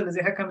contrato? ¿Se les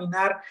deja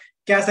caminar?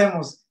 ¿Qué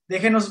hacemos?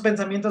 Déjenos sus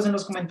pensamientos en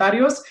los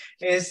comentarios,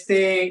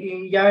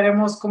 y ya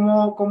veremos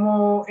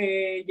cómo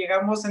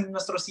llegamos en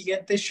nuestro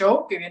siguiente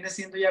show, que viene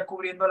siendo ya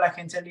cubriendo la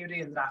agencia libre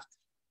y el draft.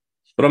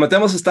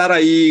 Prometemos estar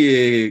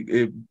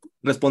ahí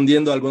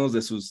respondiendo a algunos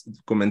de sus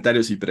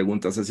comentarios y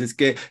preguntas. Así es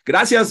que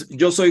gracias,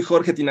 yo soy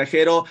Jorge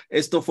Tinajero,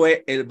 esto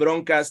fue el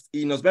Broncast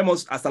y nos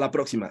vemos hasta la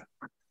próxima.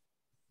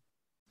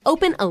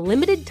 Open a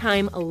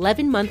limited-time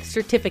 11-month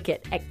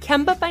certificate at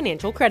Kemba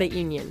Financial Credit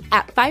Union.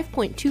 At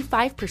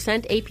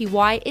 5.25%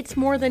 APY, it's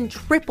more than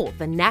triple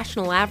the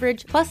national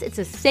average, plus it's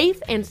a safe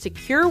and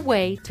secure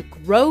way to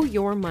grow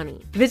your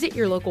money. Visit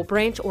your local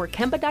branch or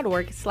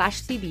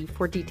kemba.org/cd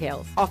for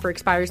details. Offer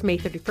expires May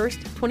 31st,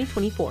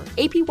 2024.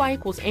 APY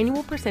equals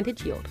annual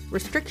percentage yield.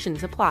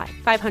 Restrictions apply.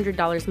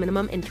 $500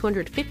 minimum and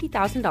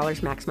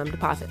 $250,000 maximum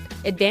deposit.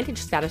 Advantage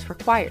status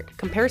required.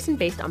 Comparison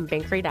based on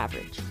bank rate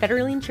average.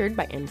 Federally insured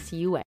by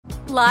NCUA.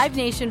 Live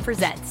Nation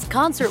presents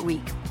Concert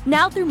Week.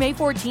 Now through May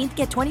 14th,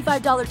 get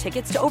 $25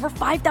 tickets to over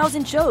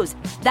 5,000 shows.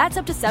 That's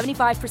up to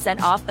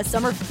 75% off a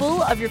summer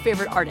full of your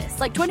favorite artists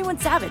like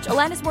 21 Savage,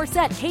 Alanis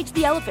Morissette, Cage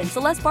the Elephant,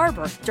 Celeste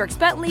Barber, Dierks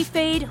Bentley,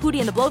 Fade, Hootie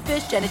and the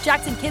Blowfish, Janet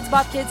Jackson, Kidz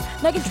Bop Kids,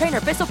 Meghan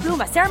Trainor, Peso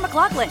Pluma, Sarah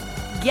McLachlan.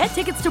 Get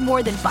tickets to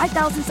more than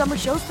 5,000 summer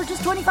shows for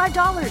just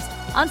 $25.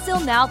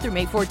 Until now through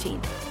May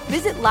 14th.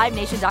 Visit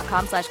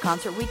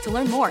LiveNation.com/Concert Week to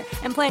learn more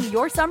and plan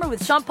your summer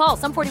with Sean Paul,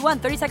 Sum 41,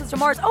 30 Seconds to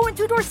Mars, and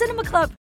Two Door Cinema Club.